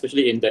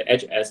 especially in the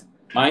age as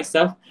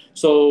myself.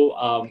 So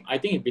I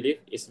think I believe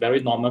it's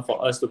very normal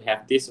for us to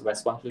have this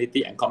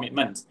responsibility and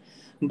commitment.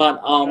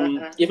 But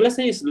if let's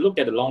say is look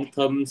at the long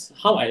terms,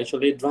 how I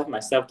actually drive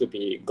myself to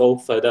be go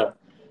further,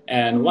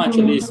 and what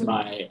actually is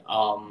my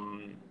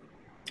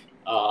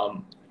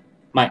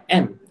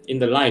aim in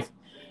the life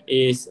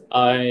is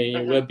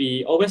I will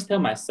be always tell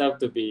myself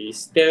to be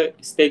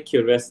stay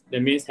curious.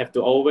 That means have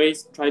to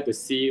always try to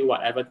see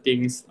whatever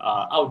things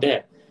are out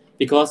there.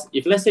 Because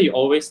if let's say you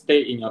always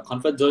stay in your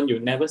comfort zone, you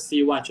never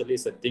see what actually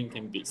is a thing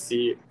can be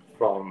seen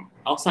from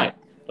outside,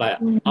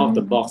 like out of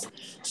the box.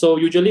 So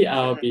usually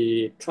I'll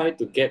be try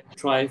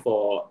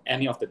for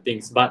any of the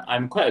things. But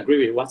I'm quite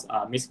agree with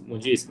what Miss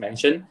Muji is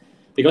mentioned,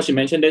 because she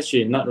mentioned that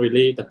she not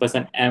really the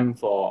person aim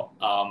for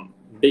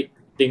big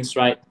things,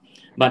 right?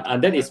 But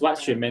that is what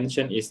she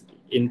mentioned is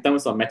in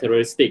terms of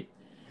materialistic.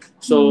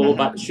 So,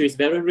 but she's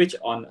very rich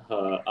on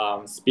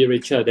her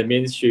spiritual. That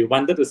means she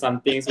wanted to some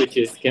things which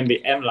is can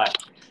be like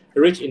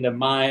rich in the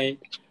mind.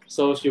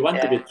 So she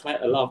want to be try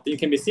a lot of things. You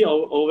can be see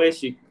always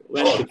she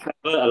went to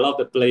travel a lot of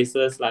the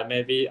places like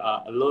maybe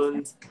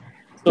alone.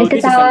 So Mr.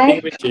 this is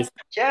something Tai. which is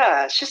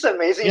Yeah, she's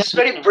amazing. yeah, She's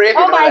very brave,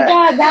 Oh you know my that.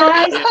 God,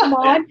 guys, yeah, come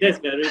on. that's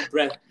very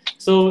brave.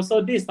 So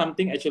this is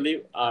something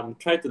actually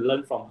try to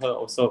learn from her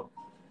also.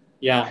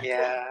 Yeah.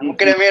 Yeah, Mhm.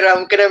 muka dah merah,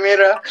 muka dah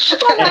merah.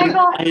 Oh my And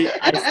God.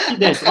 I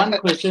see there's one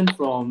question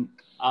from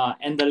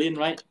Andeline,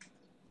 right?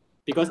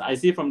 Because I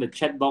see from the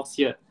chat box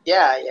here.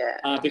 Yeah,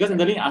 yeah. Because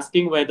Andeline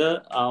asking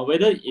whether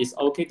it's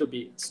okay to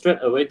be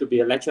straight away to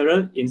be a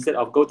lecturer instead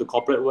of go to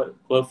corporate world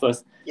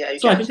first. Yeah, you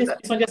So I can think answer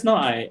this that. one just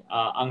now I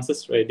answered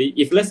already.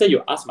 If let's say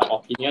you ask my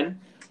opinion,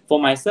 for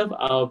myself,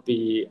 I'll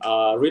be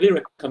really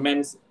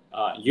recommend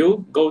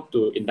you go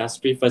to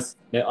industry first,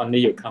 then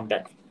only you come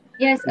back.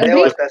 Yes, That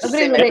agree. was the Agree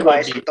same with That it. will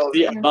advice he be told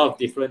see me. a lot of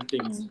different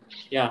things.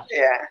 Yeah.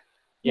 Yeah,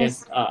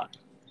 Yes.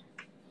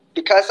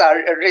 because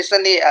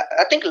recently,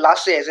 I think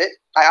last year is it?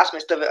 I asked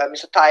Mr.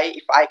 Tai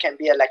if I can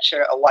be a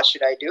lecturer or what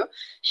should I do.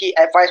 He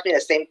advised me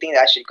the same thing,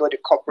 that I should go to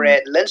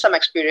corporate, learn some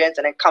experience,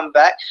 and then come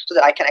back so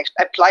that I can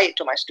apply it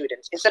to my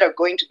students instead of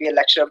going to be a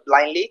lecturer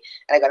blindly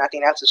and I got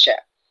nothing else to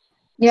share.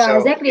 Yeah, So,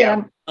 exactly.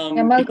 yeah.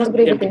 I'm Because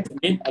agree we with have you.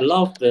 met a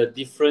lot of the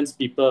different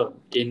people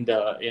in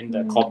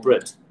the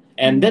corporate,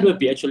 and that will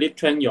be actually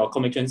train your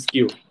communication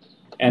skill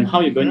and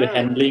how you're going to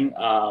handling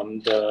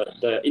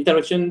the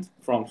interaction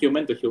from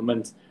human to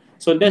humans.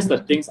 So that's the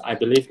things I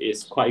believe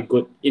is quite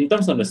good in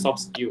terms of the soft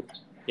skill.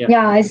 Yeah.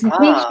 Yeah, it's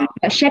Ah,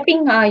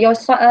 shaping your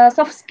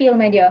soft skill,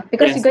 my dear,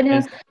 because you're Yes.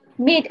 gonna Yes.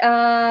 meet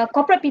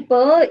corporate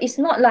people. It's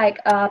not like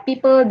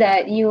people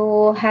that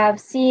you have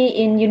seen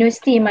in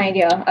university, my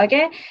dear.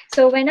 Okay,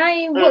 so when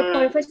I work for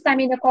the first time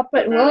in the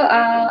corporate world,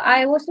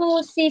 I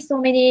also see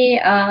so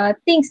many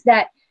things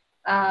that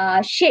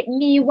shape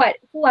me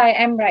who I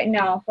am right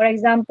now. For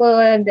example,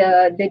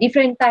 the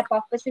different type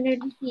of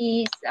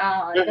personalities,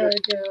 the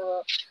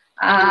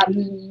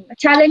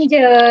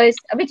challenges,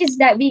 which is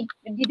that we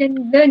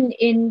didn't learn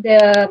in the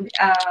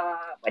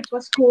what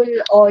was school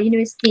or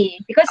university,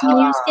 because in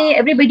university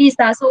everybody is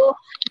so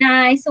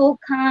nice, so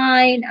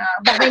kind,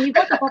 but when you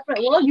go to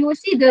corporate world you will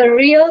see the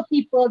real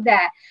people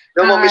that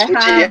no more Miss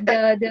Fujie, have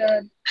yeah?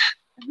 the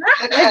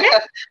what is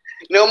that?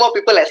 No more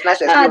people as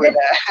nice as you with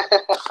that.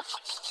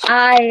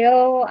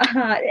 Yeah.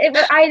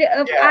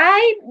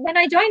 I when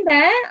I joined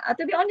there,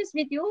 to be honest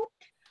with you,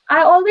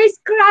 I always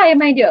cry,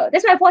 my dear.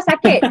 That's why I fall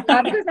sakit.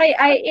 Because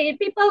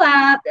people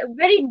are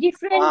very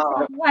different Wow.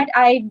 from what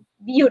I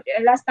viewed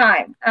last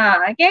time.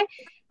 Okay.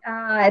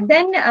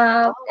 Then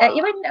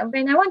even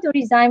when I want to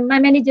resign, my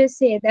manager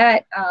said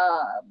that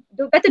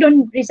better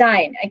don't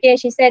resign. Okay,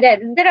 she said that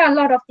there are a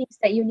lot of things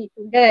that you need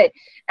to learn,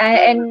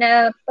 and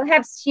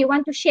perhaps she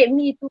want to shape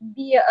me to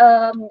be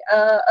a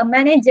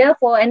manager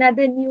for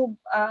another new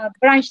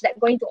branch that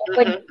going to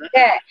open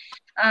there.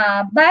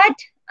 But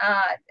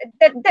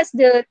that's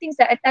the things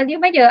that I tell you,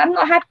 my dear. I'm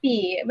not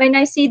happy when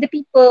I see the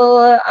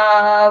people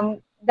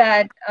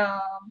that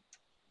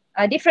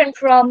different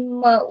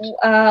from what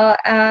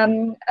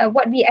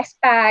we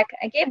expect.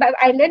 Okay, but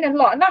I learn a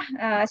lot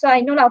lah. So I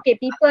know lah. Okay,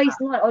 people is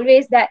not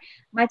always that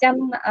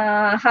macam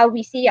how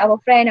we see our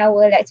friend,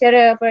 our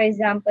lecturer, for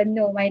example.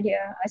 No, my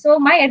dear. So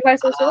my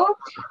advice also,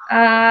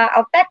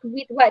 I'll back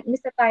with what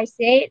Mr. Tai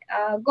said.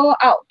 Go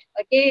out.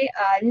 Okay,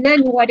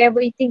 learn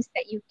whatever things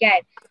that you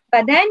can.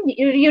 But then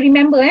you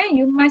remember,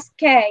 you must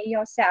care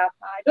yourself.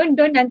 Don't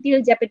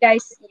until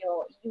jeopardize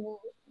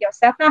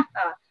yourself lah.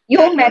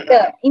 You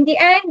matter. In the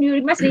end,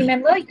 you must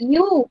remember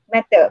you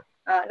matter,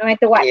 no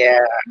matter what.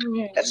 Yeah,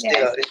 that's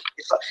still, it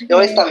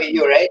always start with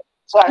you, right?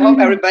 So I hope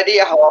everybody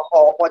who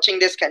are watching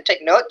this can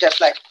take note,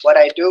 just like what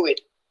I do with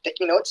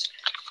taking notes.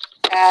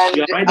 And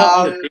You are writing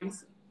all the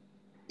things.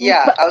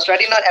 yeah, I was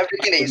writing down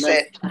everything that you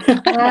said.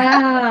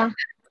 I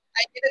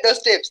needed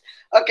those tips.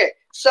 Okay,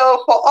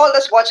 so for all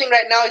us watching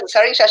right now, it's a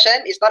sharing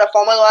session. It's not a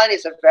formal one.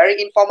 It's a very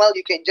informal.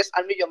 You can just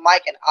unmute your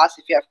mic and ask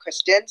if you have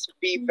questions.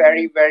 Be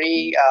very,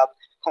 very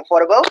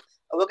comfortable.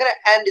 We're gonna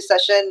end the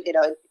session in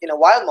a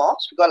while more.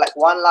 So we got like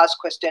one last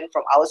question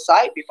from our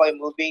side before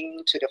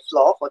moving to the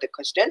floor for the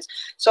questions.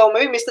 So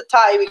maybe Mr.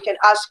 Tai, we can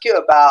ask you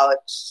about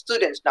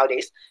students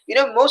nowadays.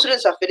 Most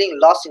students are feeling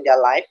lost in their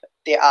life.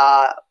 They're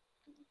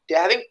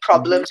having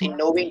problems in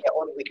knowing their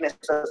own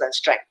weaknesses and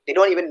strength. They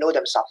don't even know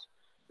themselves,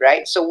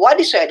 right? So what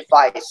is your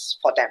advice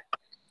for them?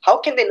 How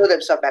can they know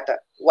themselves better?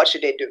 What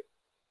should they do?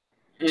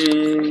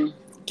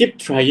 Keep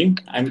trying.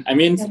 I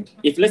mean,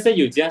 if let's say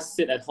you just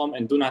sit at home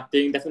and do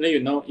nothing, definitely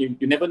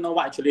you never know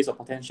what actually is your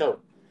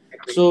potential.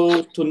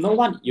 So to know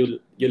what you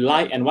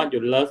like and what you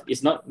love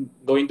is not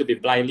going to be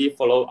blindly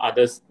follow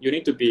others. You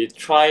need to be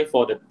try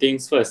for the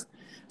things first.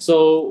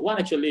 So what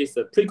actually is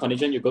the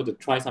precondition you go to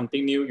try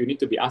something new, you need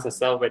to be asked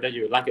yourself whether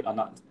you like it or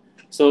not.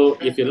 So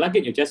if you like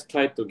it, you just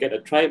try to get a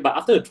try. But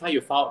after the try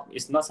you found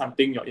it's not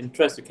something your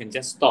interest, you can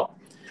just stop.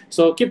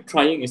 So keep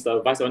trying is the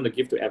advice I want to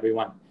give to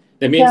everyone.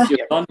 That means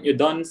you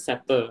don't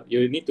settle.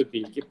 You need to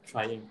keep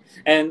trying.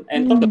 And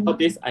talk about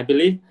this, I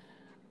believe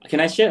can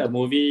I share a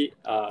movie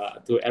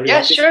to everyone?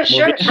 Yeah, sure.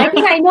 I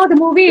think I know the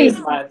movie.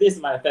 This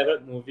is my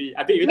favorite movie.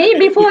 I think Me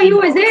Before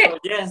You, is it? So,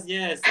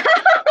 yes.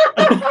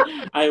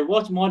 I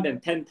watched more than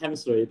 10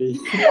 times already.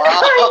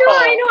 Wow.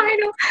 I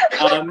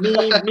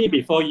know. Me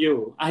Before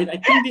You. I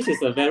think this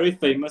is a very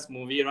famous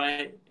movie,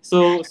 right?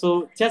 So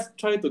just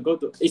try to go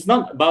to. It's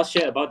not about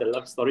share about the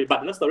love story,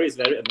 but love story is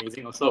very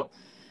amazing also.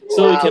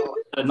 So you can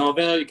read the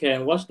novel, you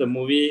can watch the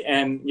movie,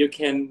 and you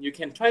can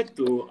try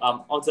to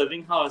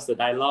observing how is the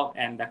dialogue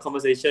and the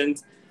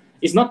conversations.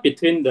 It's not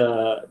between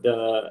the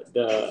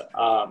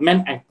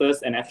main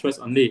actors and actress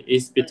only.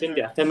 It's between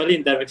their family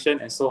interaction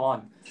and so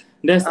on.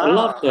 There's a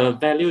lot of the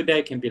value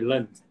there can be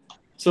learned.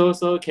 So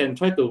can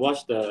try to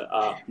watch the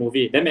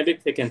movie. Then maybe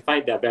they can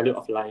find their value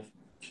of life.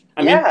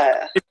 I mean,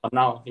 for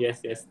now,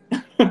 yes.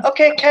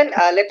 Okay, Ken.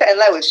 Later,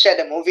 and I will share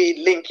the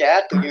movie link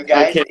to you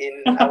guys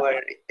in our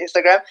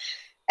Instagram.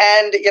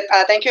 And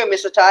thank you,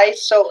 Mr. Tai.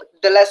 So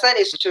the lesson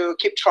is to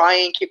keep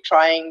trying,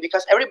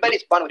 because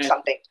everybody's born with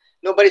something.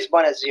 Nobody's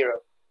born at zero,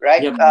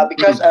 right? Yep.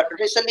 Because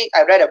recently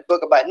I read a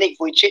book about Nick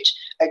Vujicic,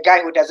 a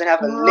guy who doesn't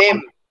have a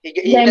limb.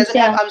 He doesn't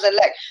have arms and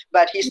legs,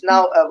 but he's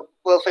now a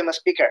world famous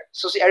speaker.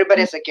 So see,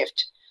 everybody has a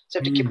gift. So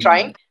to keep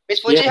trying.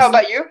 Miss Fujie, how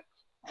about you?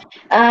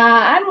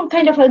 I'm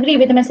kind of agree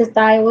with Mr.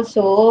 Tai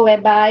also,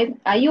 whereby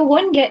you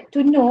won't get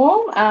to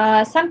know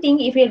something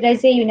if you,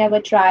 let's say, you never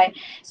try.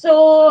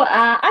 So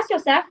ask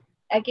yourself,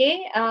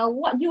 okay,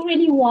 what you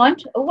really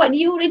want, what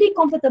you really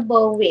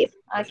comfortable with,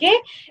 okay,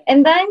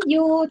 and then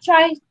you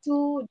try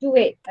to do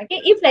it. Okay,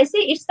 if let's say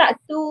it start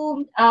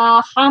to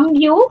harm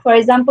you, for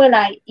example,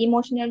 like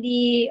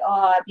emotionally,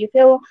 or you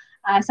feel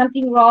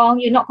something wrong,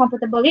 you're not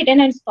comfortable with,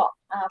 then stop.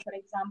 For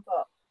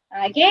example.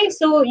 Okay,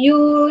 so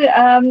you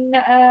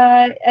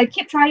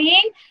keep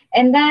trying,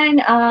 and then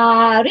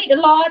read a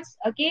lot.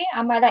 Okay,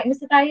 like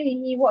Mr. Tai,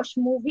 he watch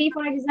movie,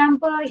 for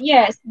example.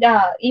 Yes,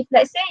 if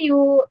let's say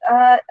you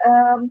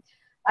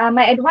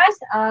my advice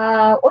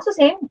also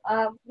same,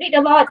 read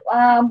a lot,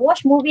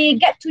 watch movie,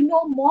 get to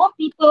know more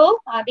people,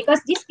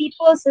 because these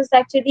people is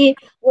actually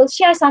will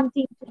share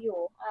something to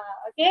you.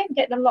 Okay,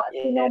 get a lot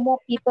to know more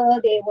people.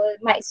 They will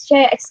might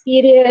share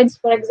experience,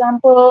 for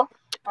example.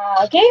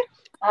 Okay.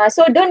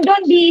 So don't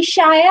be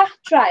shy.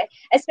 Try,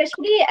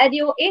 especially at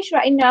your age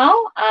right now.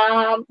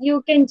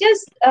 You can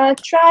just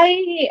try.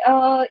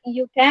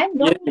 You can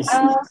don't be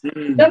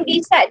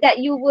sad that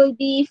you will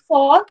be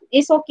fall.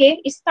 It's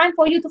okay. It's time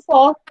for you to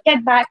fall.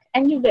 Get back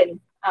and you learn.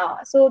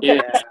 So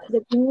that's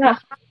the thing,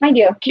 my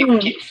dear.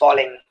 Keep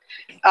falling.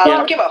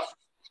 Talking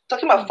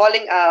about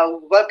falling.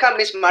 Welcome,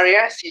 Miss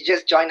Maria. She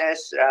just joined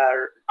us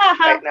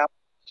right now.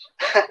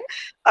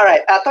 All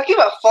right. Talking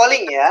about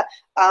falling,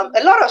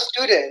 a lot of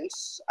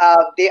students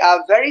they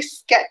are very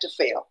scared to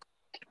fail.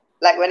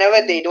 Like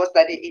whenever they don't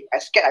study, I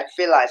scared I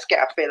fail.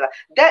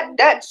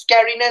 That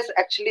scariness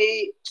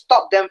actually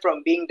stop them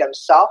from being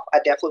themselves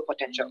at their full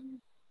potential.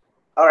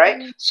 All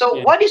right.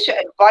 So, what is your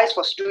advice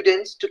for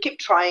students to keep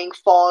trying,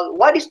 fall?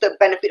 What is the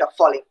benefit of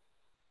falling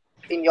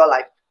in your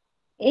life?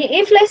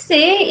 If let's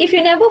say if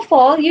you never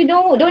fall, you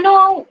don't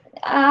know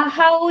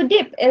how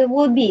deep it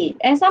will be,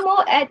 and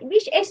somehow at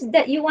which age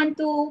that you want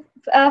to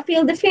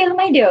feel the feel,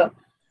 my dear.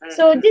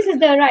 So this is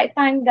the right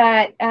time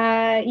that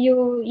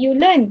you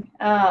learn.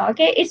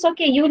 Okay, it's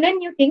okay. You learn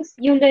new things.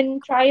 You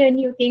try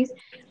new things.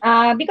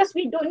 Because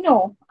we don't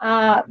know.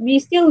 We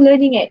still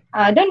learning it.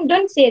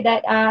 Don't say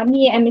that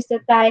me and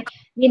Mr. Tai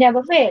we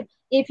never fail.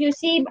 If you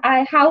see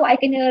how I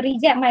can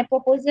reject my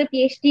proposal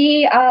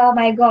PhD, oh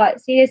my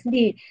God,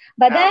 seriously.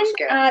 But then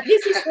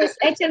this is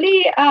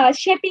actually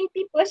shaping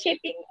people,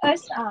 shaping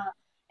us.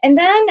 And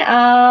then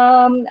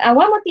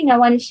one more thing I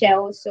want to share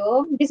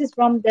also. This is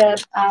from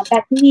the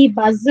Bethany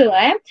Buzzer.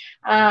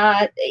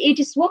 It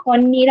is work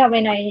on me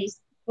when I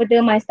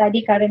further my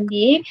study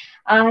currently.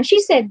 She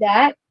said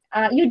that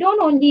you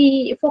don't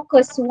only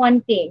focus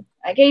one thing.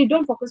 Okay, you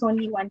don't focus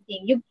only one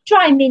thing. You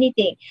try many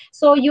things.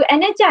 So you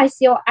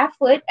energize your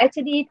effort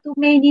actually to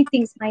many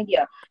things, my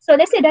dear. So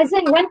let's say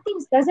one thing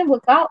doesn't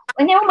work out.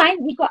 Well, never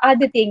mind, we got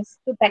other things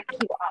to back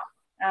you up.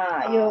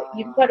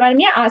 You got what I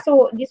mean?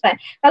 So this one.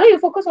 Kalau you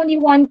focus only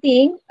one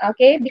thing,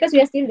 okay, because we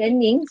are still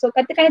learning. So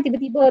katakan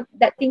tiba-tiba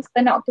that things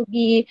turn out to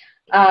be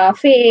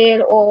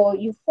fail or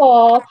you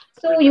fall.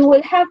 So you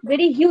will have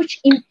very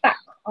huge impact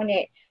on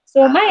it.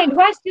 So my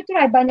advice, you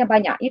try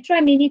banyak-banyak. You try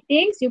many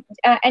things. You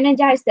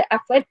energize the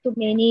effort to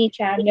many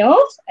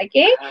channels.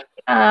 Okay.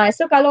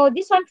 So kalau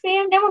this one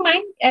fail, never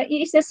mind.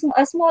 It's a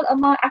small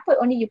amount effort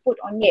only you put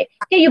on it.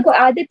 Okay, you got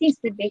other things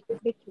to make you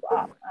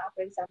up.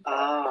 For example.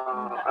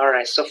 All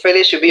right. So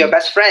failure should be your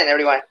best friend,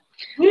 everyone.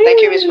 Thank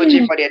you, Miss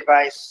Fujie, for the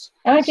advice.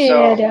 Okay.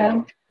 So,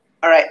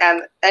 all right.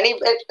 And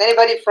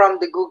anybody from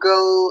the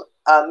Google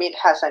Meet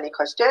has any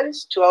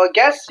questions to our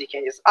guests? You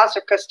can just ask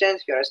your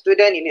questions. If you're a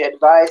student, you need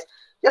advice.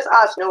 Just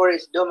ask, no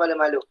worries. Don't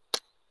malu-malu.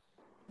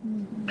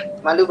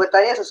 Malu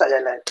bertanya, sesat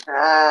jalan.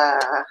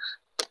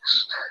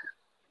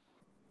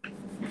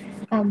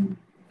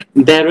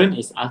 Darren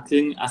is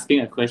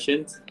asking a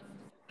question.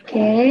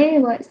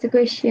 Okay, what's the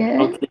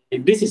question? Okay,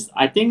 this is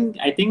I think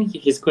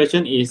his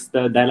question is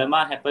the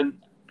dilemma happened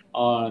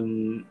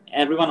on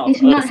every one of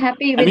He's not us.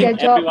 happy I with their mean,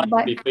 job, everyone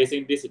but will be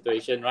facing this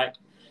situation, right?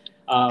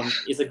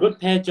 It's a good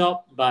pay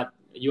job, but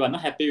you are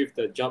not happy with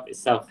the job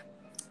itself.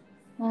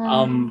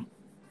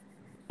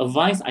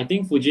 Advice, I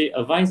think Fuji,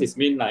 advice is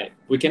mean like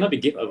we cannot be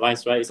give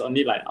advice, right? It's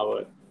only like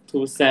our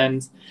 2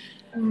 cents.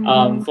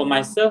 For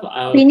myself,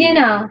 I'll opinion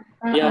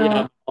be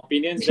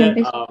opinions that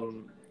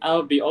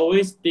I'll be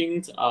always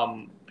think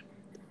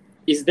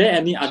is there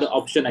any other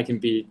option I can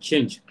be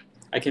changed?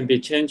 I can be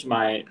change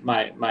my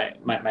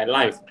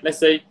life. Let's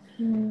say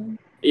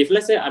if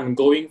let's say I'm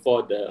going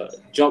for the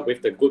job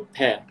with the good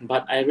pair,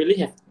 but I really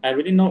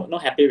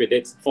not happy with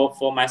it.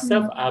 For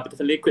myself, I'll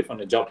definitely quit from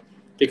the job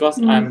because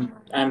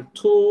I'm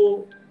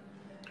too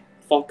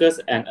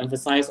focused and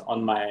emphasize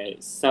on my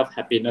self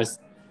happiness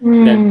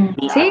than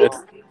the See?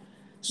 others.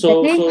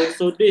 So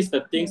Exactly. this is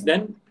the things.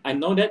 Then I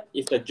know that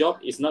if the job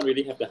is not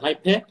really have the high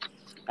pay,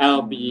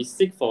 I'll be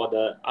seek for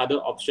the other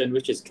option,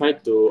 which is try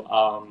to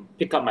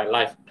pick up my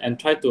life and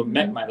try to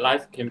make my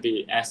life can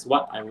be as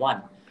what I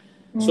want.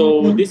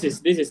 So this is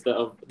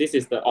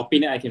the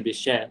opinion I can be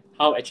shared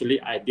how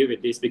actually I deal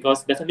with this,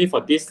 because definitely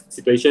for this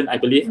situation I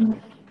believe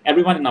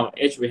everyone in our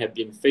age we have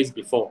been faced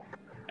before,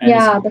 and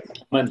it's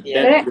common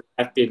that correct. you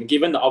have been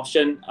given the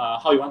option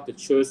how you want to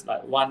choose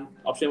like one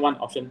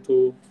option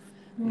two,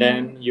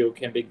 then you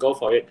can be go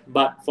for it.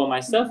 But for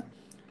myself,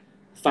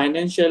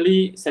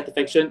 financially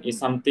satisfaction is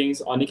something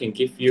only can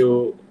give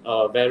you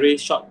a very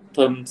short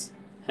term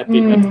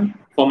happiness.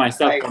 For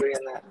myself, I agree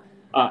on that.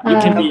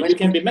 you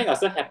can be make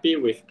yourself happy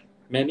with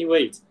many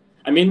ways.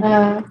 I mean,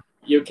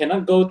 you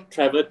cannot go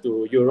travel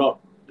to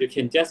Europe. You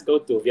can just go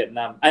to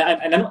Vietnam.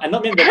 I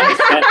not mean Vietnam is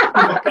bad.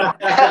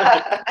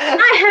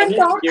 I I have mean,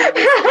 thought. you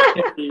still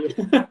can be.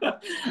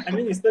 I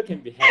mean, you still can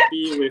be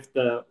happy with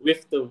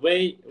the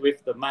way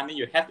with the money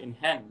you have in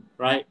hand,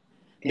 right?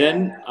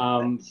 Then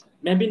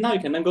maybe now you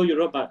cannot go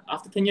Europe, but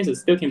after 10 years you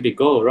still can be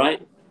go,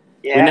 right?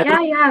 We Yeah. never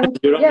go to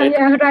Europe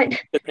later Right.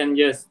 after 10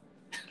 years.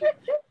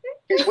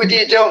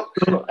 Putih jom.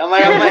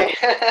 Ramai-ramai.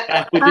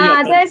 Fuji, your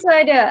turn. That's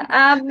why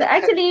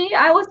actually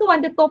I also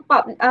want to top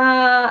up.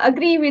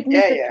 Agree with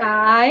Mr. Yeah.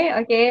 Tai.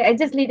 Okay, I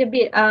just little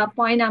bit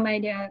point out,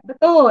 my dear.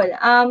 Betul.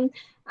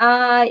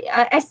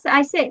 As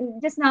I said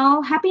just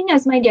now,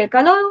 happiness, my dear.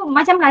 Kalau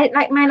macam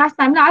like my last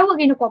time lah, I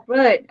work in a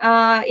corporate,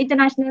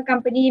 international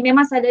company.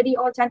 Memang salary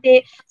all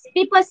cantik.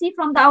 People see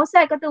from the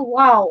outside kata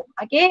wow.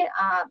 Okay.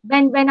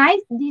 When I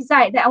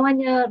decide that I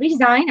want to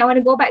resign, I want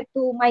to go back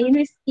to my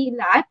university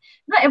life.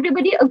 Not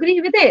everybody agree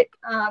with it.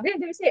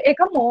 Then they say,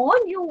 come on,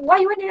 why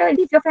you want to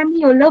leave your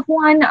family, your loved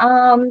one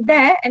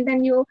there, and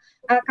then you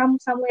come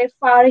somewhere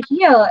far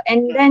here,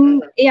 and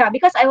then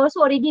because I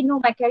also already know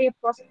my career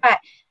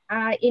prospect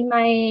in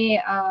my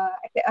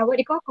what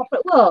they call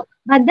corporate world,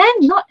 but then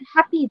not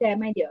happy there,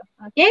 my dear.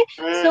 Okay,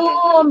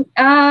 so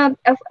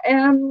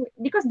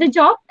because the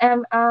job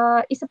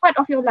is a part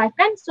of your life,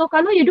 and so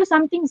kalau you do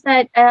some things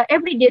that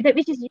every day that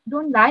which is you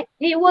don't like,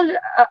 it will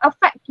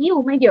affect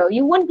you, my dear.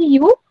 You won't be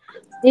you.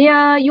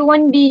 Yeah, you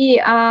won't be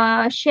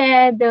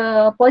share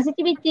the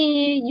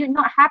positivity. You're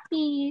not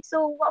happy,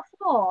 so what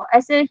for?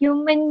 As a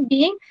human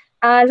being,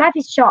 life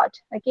is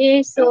short.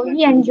 Okay, so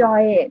we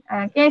enjoy it.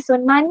 Okay, so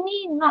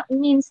money not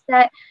means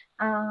that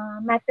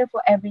matter for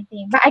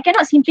everything, but I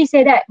cannot simply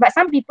say that. But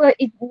some people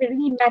it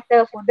really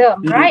matter for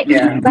them, right?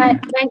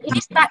 But when it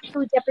start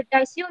to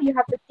jeopardize you, you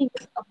have to think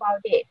about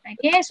it.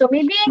 Okay, so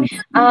maybe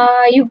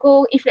you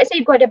go, if let's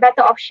say you got the better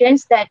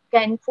options that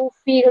can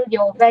fulfill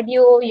your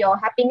value, your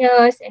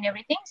happiness and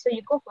everything, so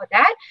you go for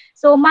that.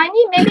 So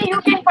money maybe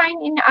you can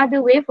find in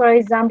other way. For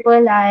example,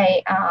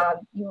 like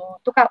you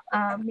took up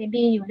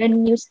maybe you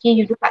learn new skill,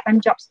 you do part-time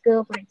jobs,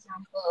 for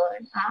example.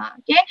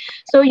 Okay,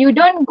 so you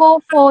don't go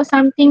for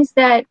some things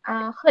that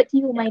hurt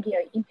you, my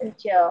dear, in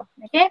future.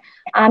 Okay,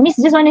 Miss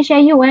just want to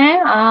share you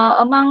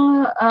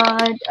among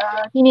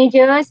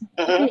teenagers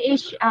between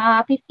age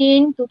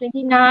 15 to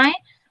 29.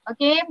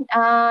 Okay,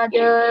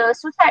 the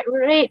suicide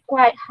rate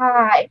quite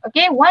high.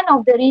 Okay, one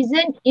of the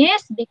reason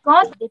is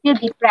because they feel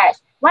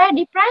depressed. Why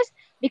depressed?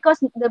 Because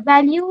the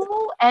value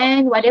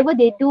and whatever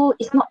they do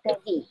is not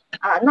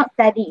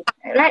steady,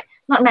 right?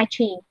 Not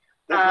matching.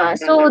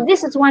 So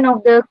this is one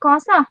of the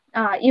cause.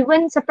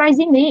 Even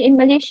surprisingly in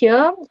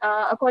Malaysia,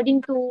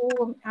 according to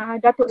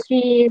Datuk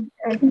Sri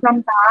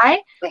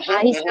Lamtai,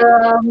 he's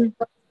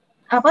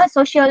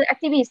social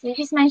activist.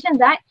 He's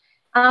mentioned that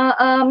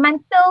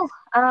mental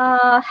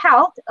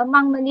health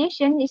among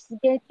Malaysian is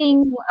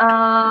getting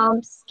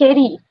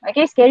scary.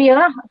 Okay,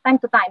 scarier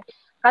time to time.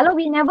 Kalau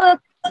we never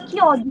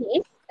cure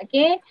this,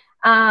 okay,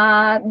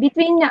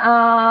 between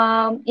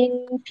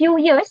in few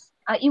years,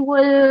 it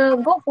will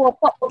go for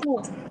pop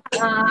two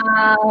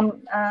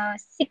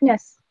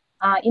sickness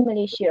in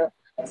Malaysia.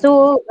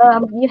 So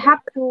you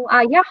have to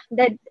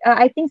that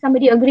I think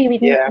somebody agree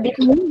with me,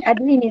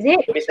 Adeline, is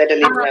it? Miss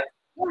Adeline,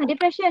 Yeah,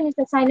 depression is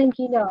a silent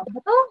killer.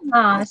 Betul?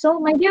 So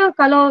my dear,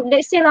 kalau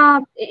let's say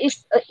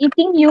it's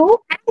eating you,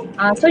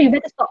 so you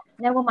better stop.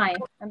 Never mind.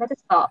 I better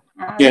stop.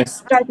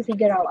 Yes. Try to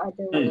figure out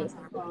other ways.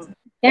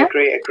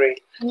 Agree.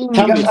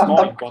 Time is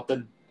more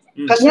important.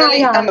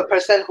 Personally, I'm a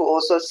person who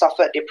also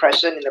suffered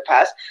depression in the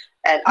past,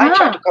 and I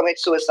tried to commit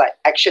suicide.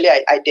 Actually,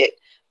 I did,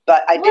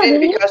 but I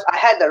didn't because I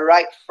had the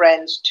right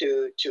friends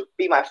to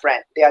be my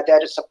friend. They are there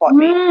to support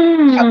me.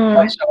 I'm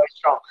very, very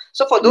strong.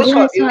 So for those who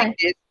are viewing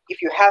this,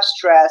 if you have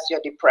stress,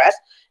 you're depressed,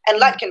 and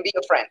Light can be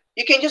your friend.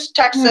 You can just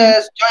text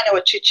us, join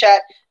our chit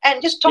chat,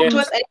 and just talk to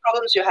us any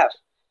problems you have.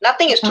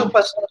 Nothing is too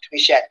personal to be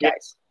shared,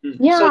 guys.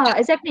 Yeah, so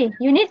exactly.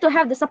 You need to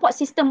have the support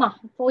system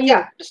for you.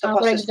 Yeah, the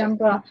support for system.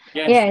 example,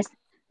 yes.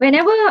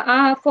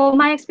 Whenever, for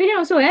my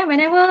experience also,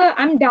 whenever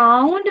I'm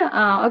down,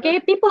 okay,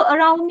 people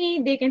around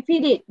me, they can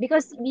feel it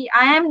because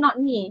I am not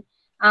me.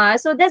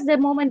 So that's the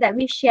moment that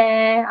we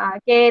share.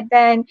 Okay,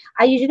 then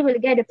I usually will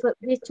get a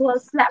virtual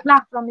slap lah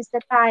from Mr.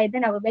 Tai.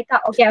 Then I will wake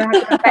up. Okay, I have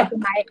to come back to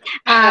my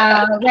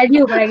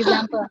value, for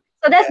example.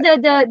 So that's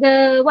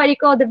the what you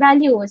call the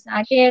values.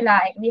 Okay,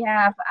 like we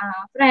have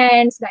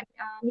friends like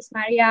Miss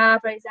Maria,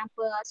 for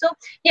example. So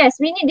yes,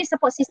 we need this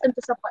support system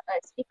to support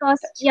us because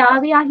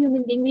we are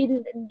human beings.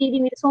 We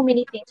dealing with so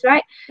many things,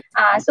 right?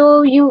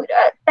 So you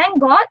thank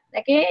God.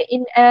 Okay,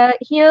 in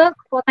here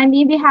for time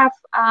being we have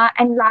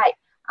Enlight.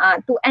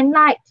 To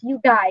enlighten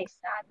you guys,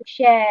 to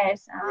share.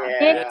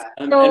 Okay,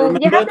 so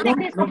you have to take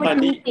this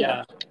opportunity.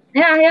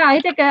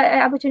 You take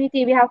an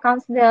opportunity. We have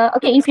counselor.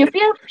 Okay, if you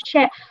feel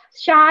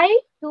shy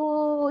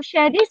to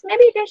share this,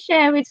 maybe you can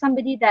share with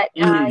somebody that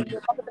you're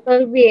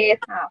comfortable with.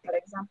 For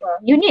example,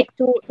 you need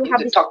to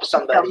have this talk to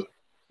somebody.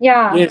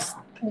 Yeah. Yes.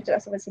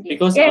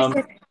 Because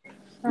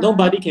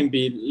nobody can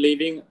be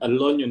living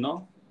alone. You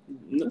know.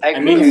 I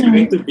mean, you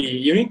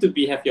need to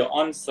be have your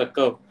own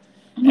circle.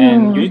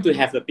 And you need to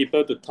have the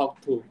people to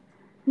talk to.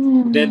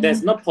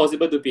 That's not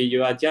possible to be.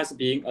 You are just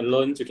being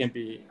alone. You can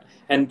be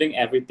handling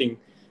everything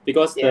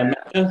because the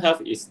mental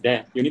health is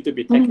there. You need to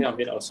be taking care of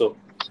it also.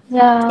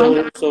 Yeah.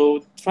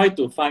 So try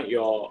to find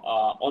your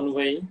own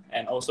way,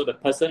 and also the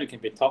person you can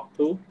be talked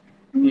to.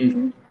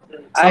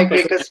 I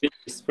agree because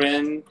his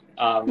friend,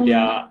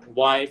 their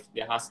wife,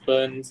 their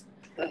husbands,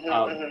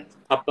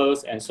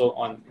 couples, and so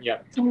on. Yeah.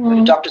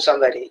 To talk to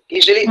somebody.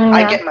 Usually,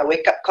 I get my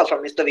wake up call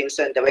from Mr.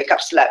 Vincent, the wake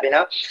up slap. You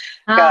know.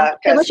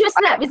 Emotional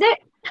slap, is it?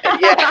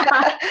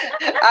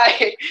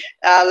 I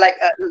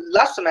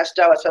last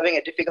semester I was having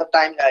a difficult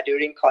time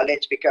during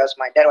college because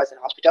my dad was in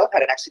hospital,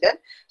 had an accident.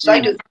 So I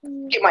had to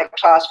skip my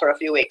class for a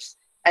few weeks.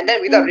 And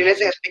then without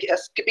realizing I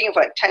was skipping it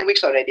for like 10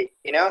 weeks already,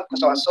 you know,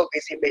 because I was so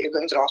busy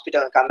going to the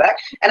hospital and come back.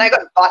 And I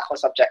got barred for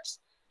subjects.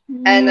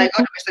 And I got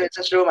to Mr.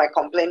 Vincent's room, I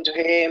complained to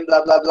him,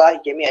 blah, blah, blah. He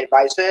gave me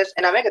advices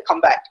and I made a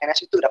comeback and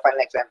actually took the final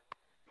exam.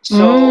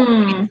 So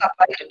we need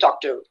somebody to talk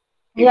to.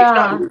 If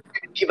not,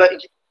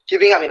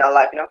 giving up in our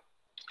life, you know.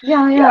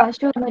 Sure.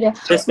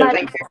 That's very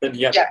important.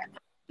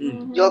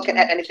 You all can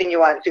add anything you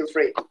want. Feel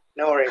free.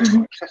 No worries.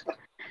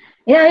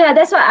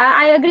 That's why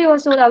I agree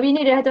also that we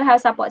need to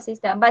have support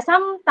system. But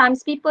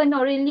sometimes people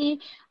not really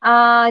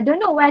don't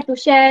know where to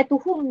share, to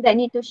whom they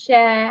need to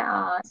share.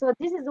 So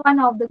this is one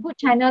of the good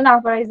channel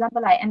for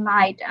example, like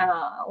Enlight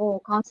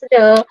or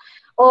counselor,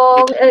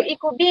 or it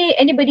could be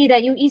anybody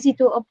that you easy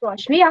to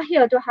approach. We are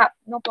here to help,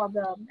 no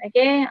problem.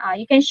 Okay,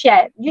 you can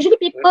share. Usually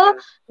people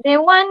they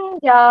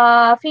want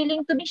their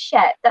feeling to be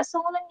shared. That's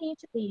all I need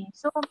to be.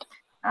 So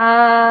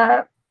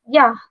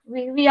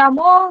we are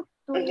more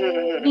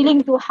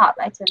willing to help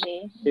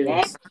actually.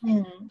 Yes.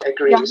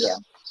 Agree.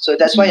 So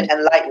that's why in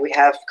Enlight we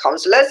have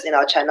counselors in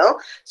our channel.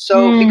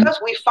 So because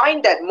we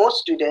find that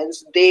most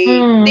students, they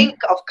think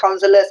of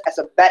counselors as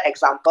a bad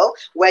example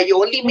where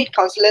you only meet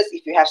counselors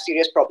if you have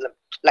serious problem,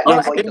 like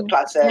avoiding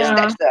classes,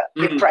 that's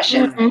the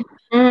depression.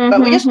 But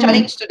we're just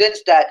telling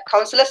students that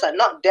counselors are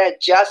not there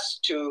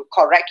just to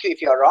correct you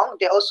if you're wrong.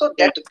 They're also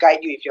there to guide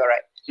you if you're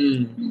right.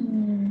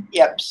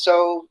 Yep.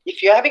 So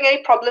if you're having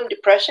any problem,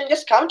 depression,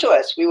 just come to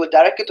us. We will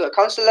direct you to a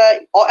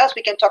counselor, or else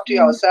we can talk to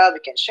you ourselves. We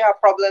can share our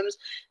problems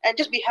and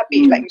just be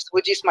happy, like Mr.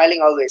 Fujie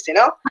smiling always, you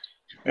know?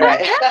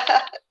 Right.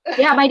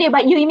 My dear,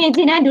 but you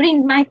imagine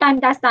during my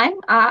last time,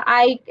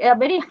 I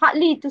very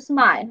hardly to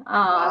smile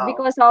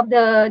because of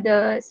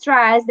the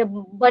stress, the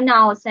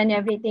burnouts and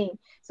everything.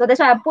 So that's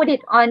why I put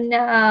it on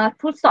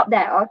full stop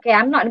there. Okay,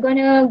 I'm not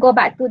gonna go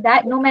back to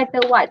that no matter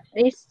what.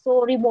 It's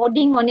so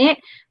rewarding on it,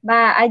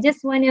 but I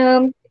just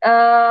wanna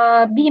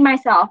be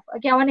myself.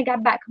 Okay, I wanna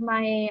get back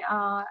my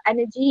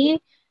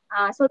energy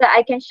so that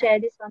I can share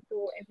this one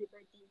to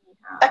everybody.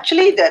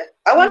 Actually, that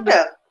I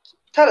wanna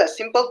tell a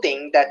simple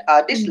thing that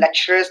these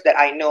lecturers that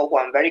I know who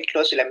I'm very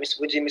close to, like Miss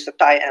Fujie, Mr.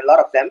 Tai, and a lot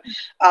of them,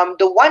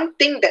 the one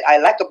thing that I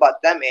like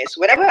about them is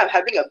whenever I'm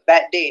having a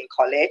bad day in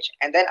college,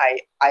 and then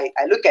I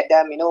look at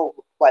them, you know,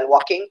 while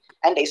walking,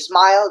 and they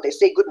smile, they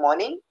say good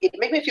morning, it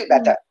makes me feel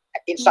better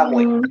in some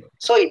way.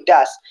 So it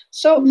does.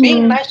 So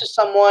being nice to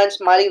someone,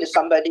 smiling to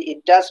somebody,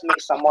 it does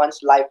make someone's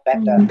life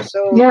better.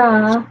 So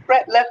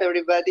spread love,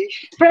 everybody.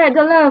 Spread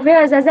the love.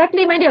 Yes,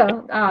 exactly, my dear.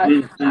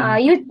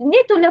 You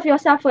need to love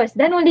yourself first.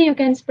 Then only you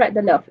can spread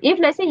the love. If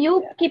let's say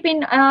you keep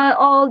in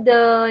all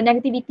the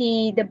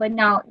negativity, the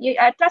burnout, you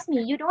trust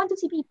me, you don't want to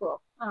see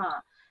people.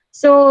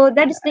 So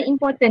that is the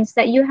importance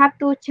that you have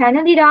to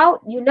channel it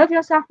out. You love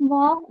yourself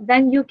more,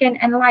 then you can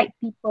enlighten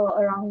people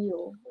around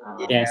you.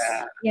 Yes.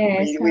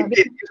 Yes. We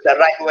did use the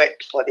right word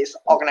for this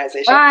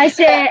organization. I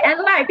say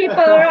enlighten people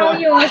around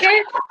you.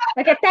 Okay.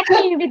 Okay. Tag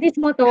me with this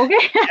motto.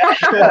 Okay.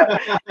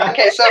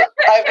 Okay, so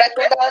I've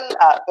written down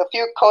a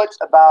few quotes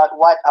about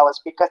what our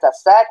speakers have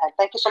said, and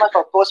thank you so much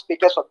for both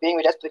speakers for being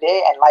with us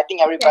today and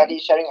enlightening everybody,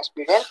 sharing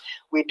experience.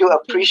 We do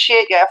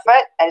appreciate your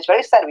effort, and it's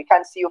very sad we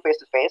can't see you face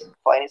to face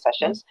for any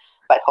sessions,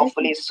 but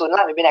hopefully soon,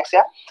 maybe next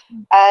year.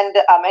 And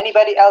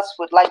anybody else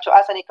would like to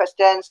ask any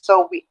questions?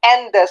 So we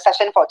end the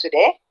session for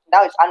today.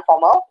 Now it's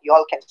informal. You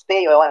all can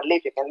stay. You want to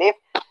leave, you can leave.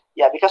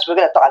 Yeah, because we're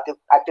gonna talk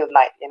until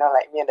night. You know,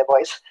 like me and the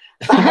boys.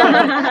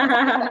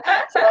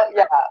 So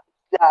yeah,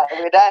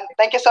 we're done.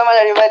 Thank you so much,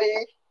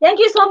 everybody. Thank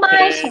you so much.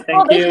 Okay, Hope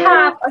thank it's you.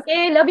 help.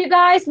 Okay. Love you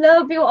guys.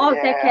 Love you all.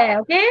 Take care.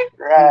 Okay.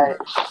 Right.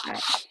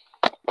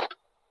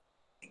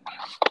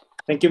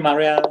 Thank you,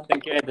 Maria.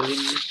 Thank you, Adeline.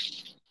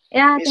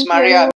 Yeah. Miss Thank Maria. you.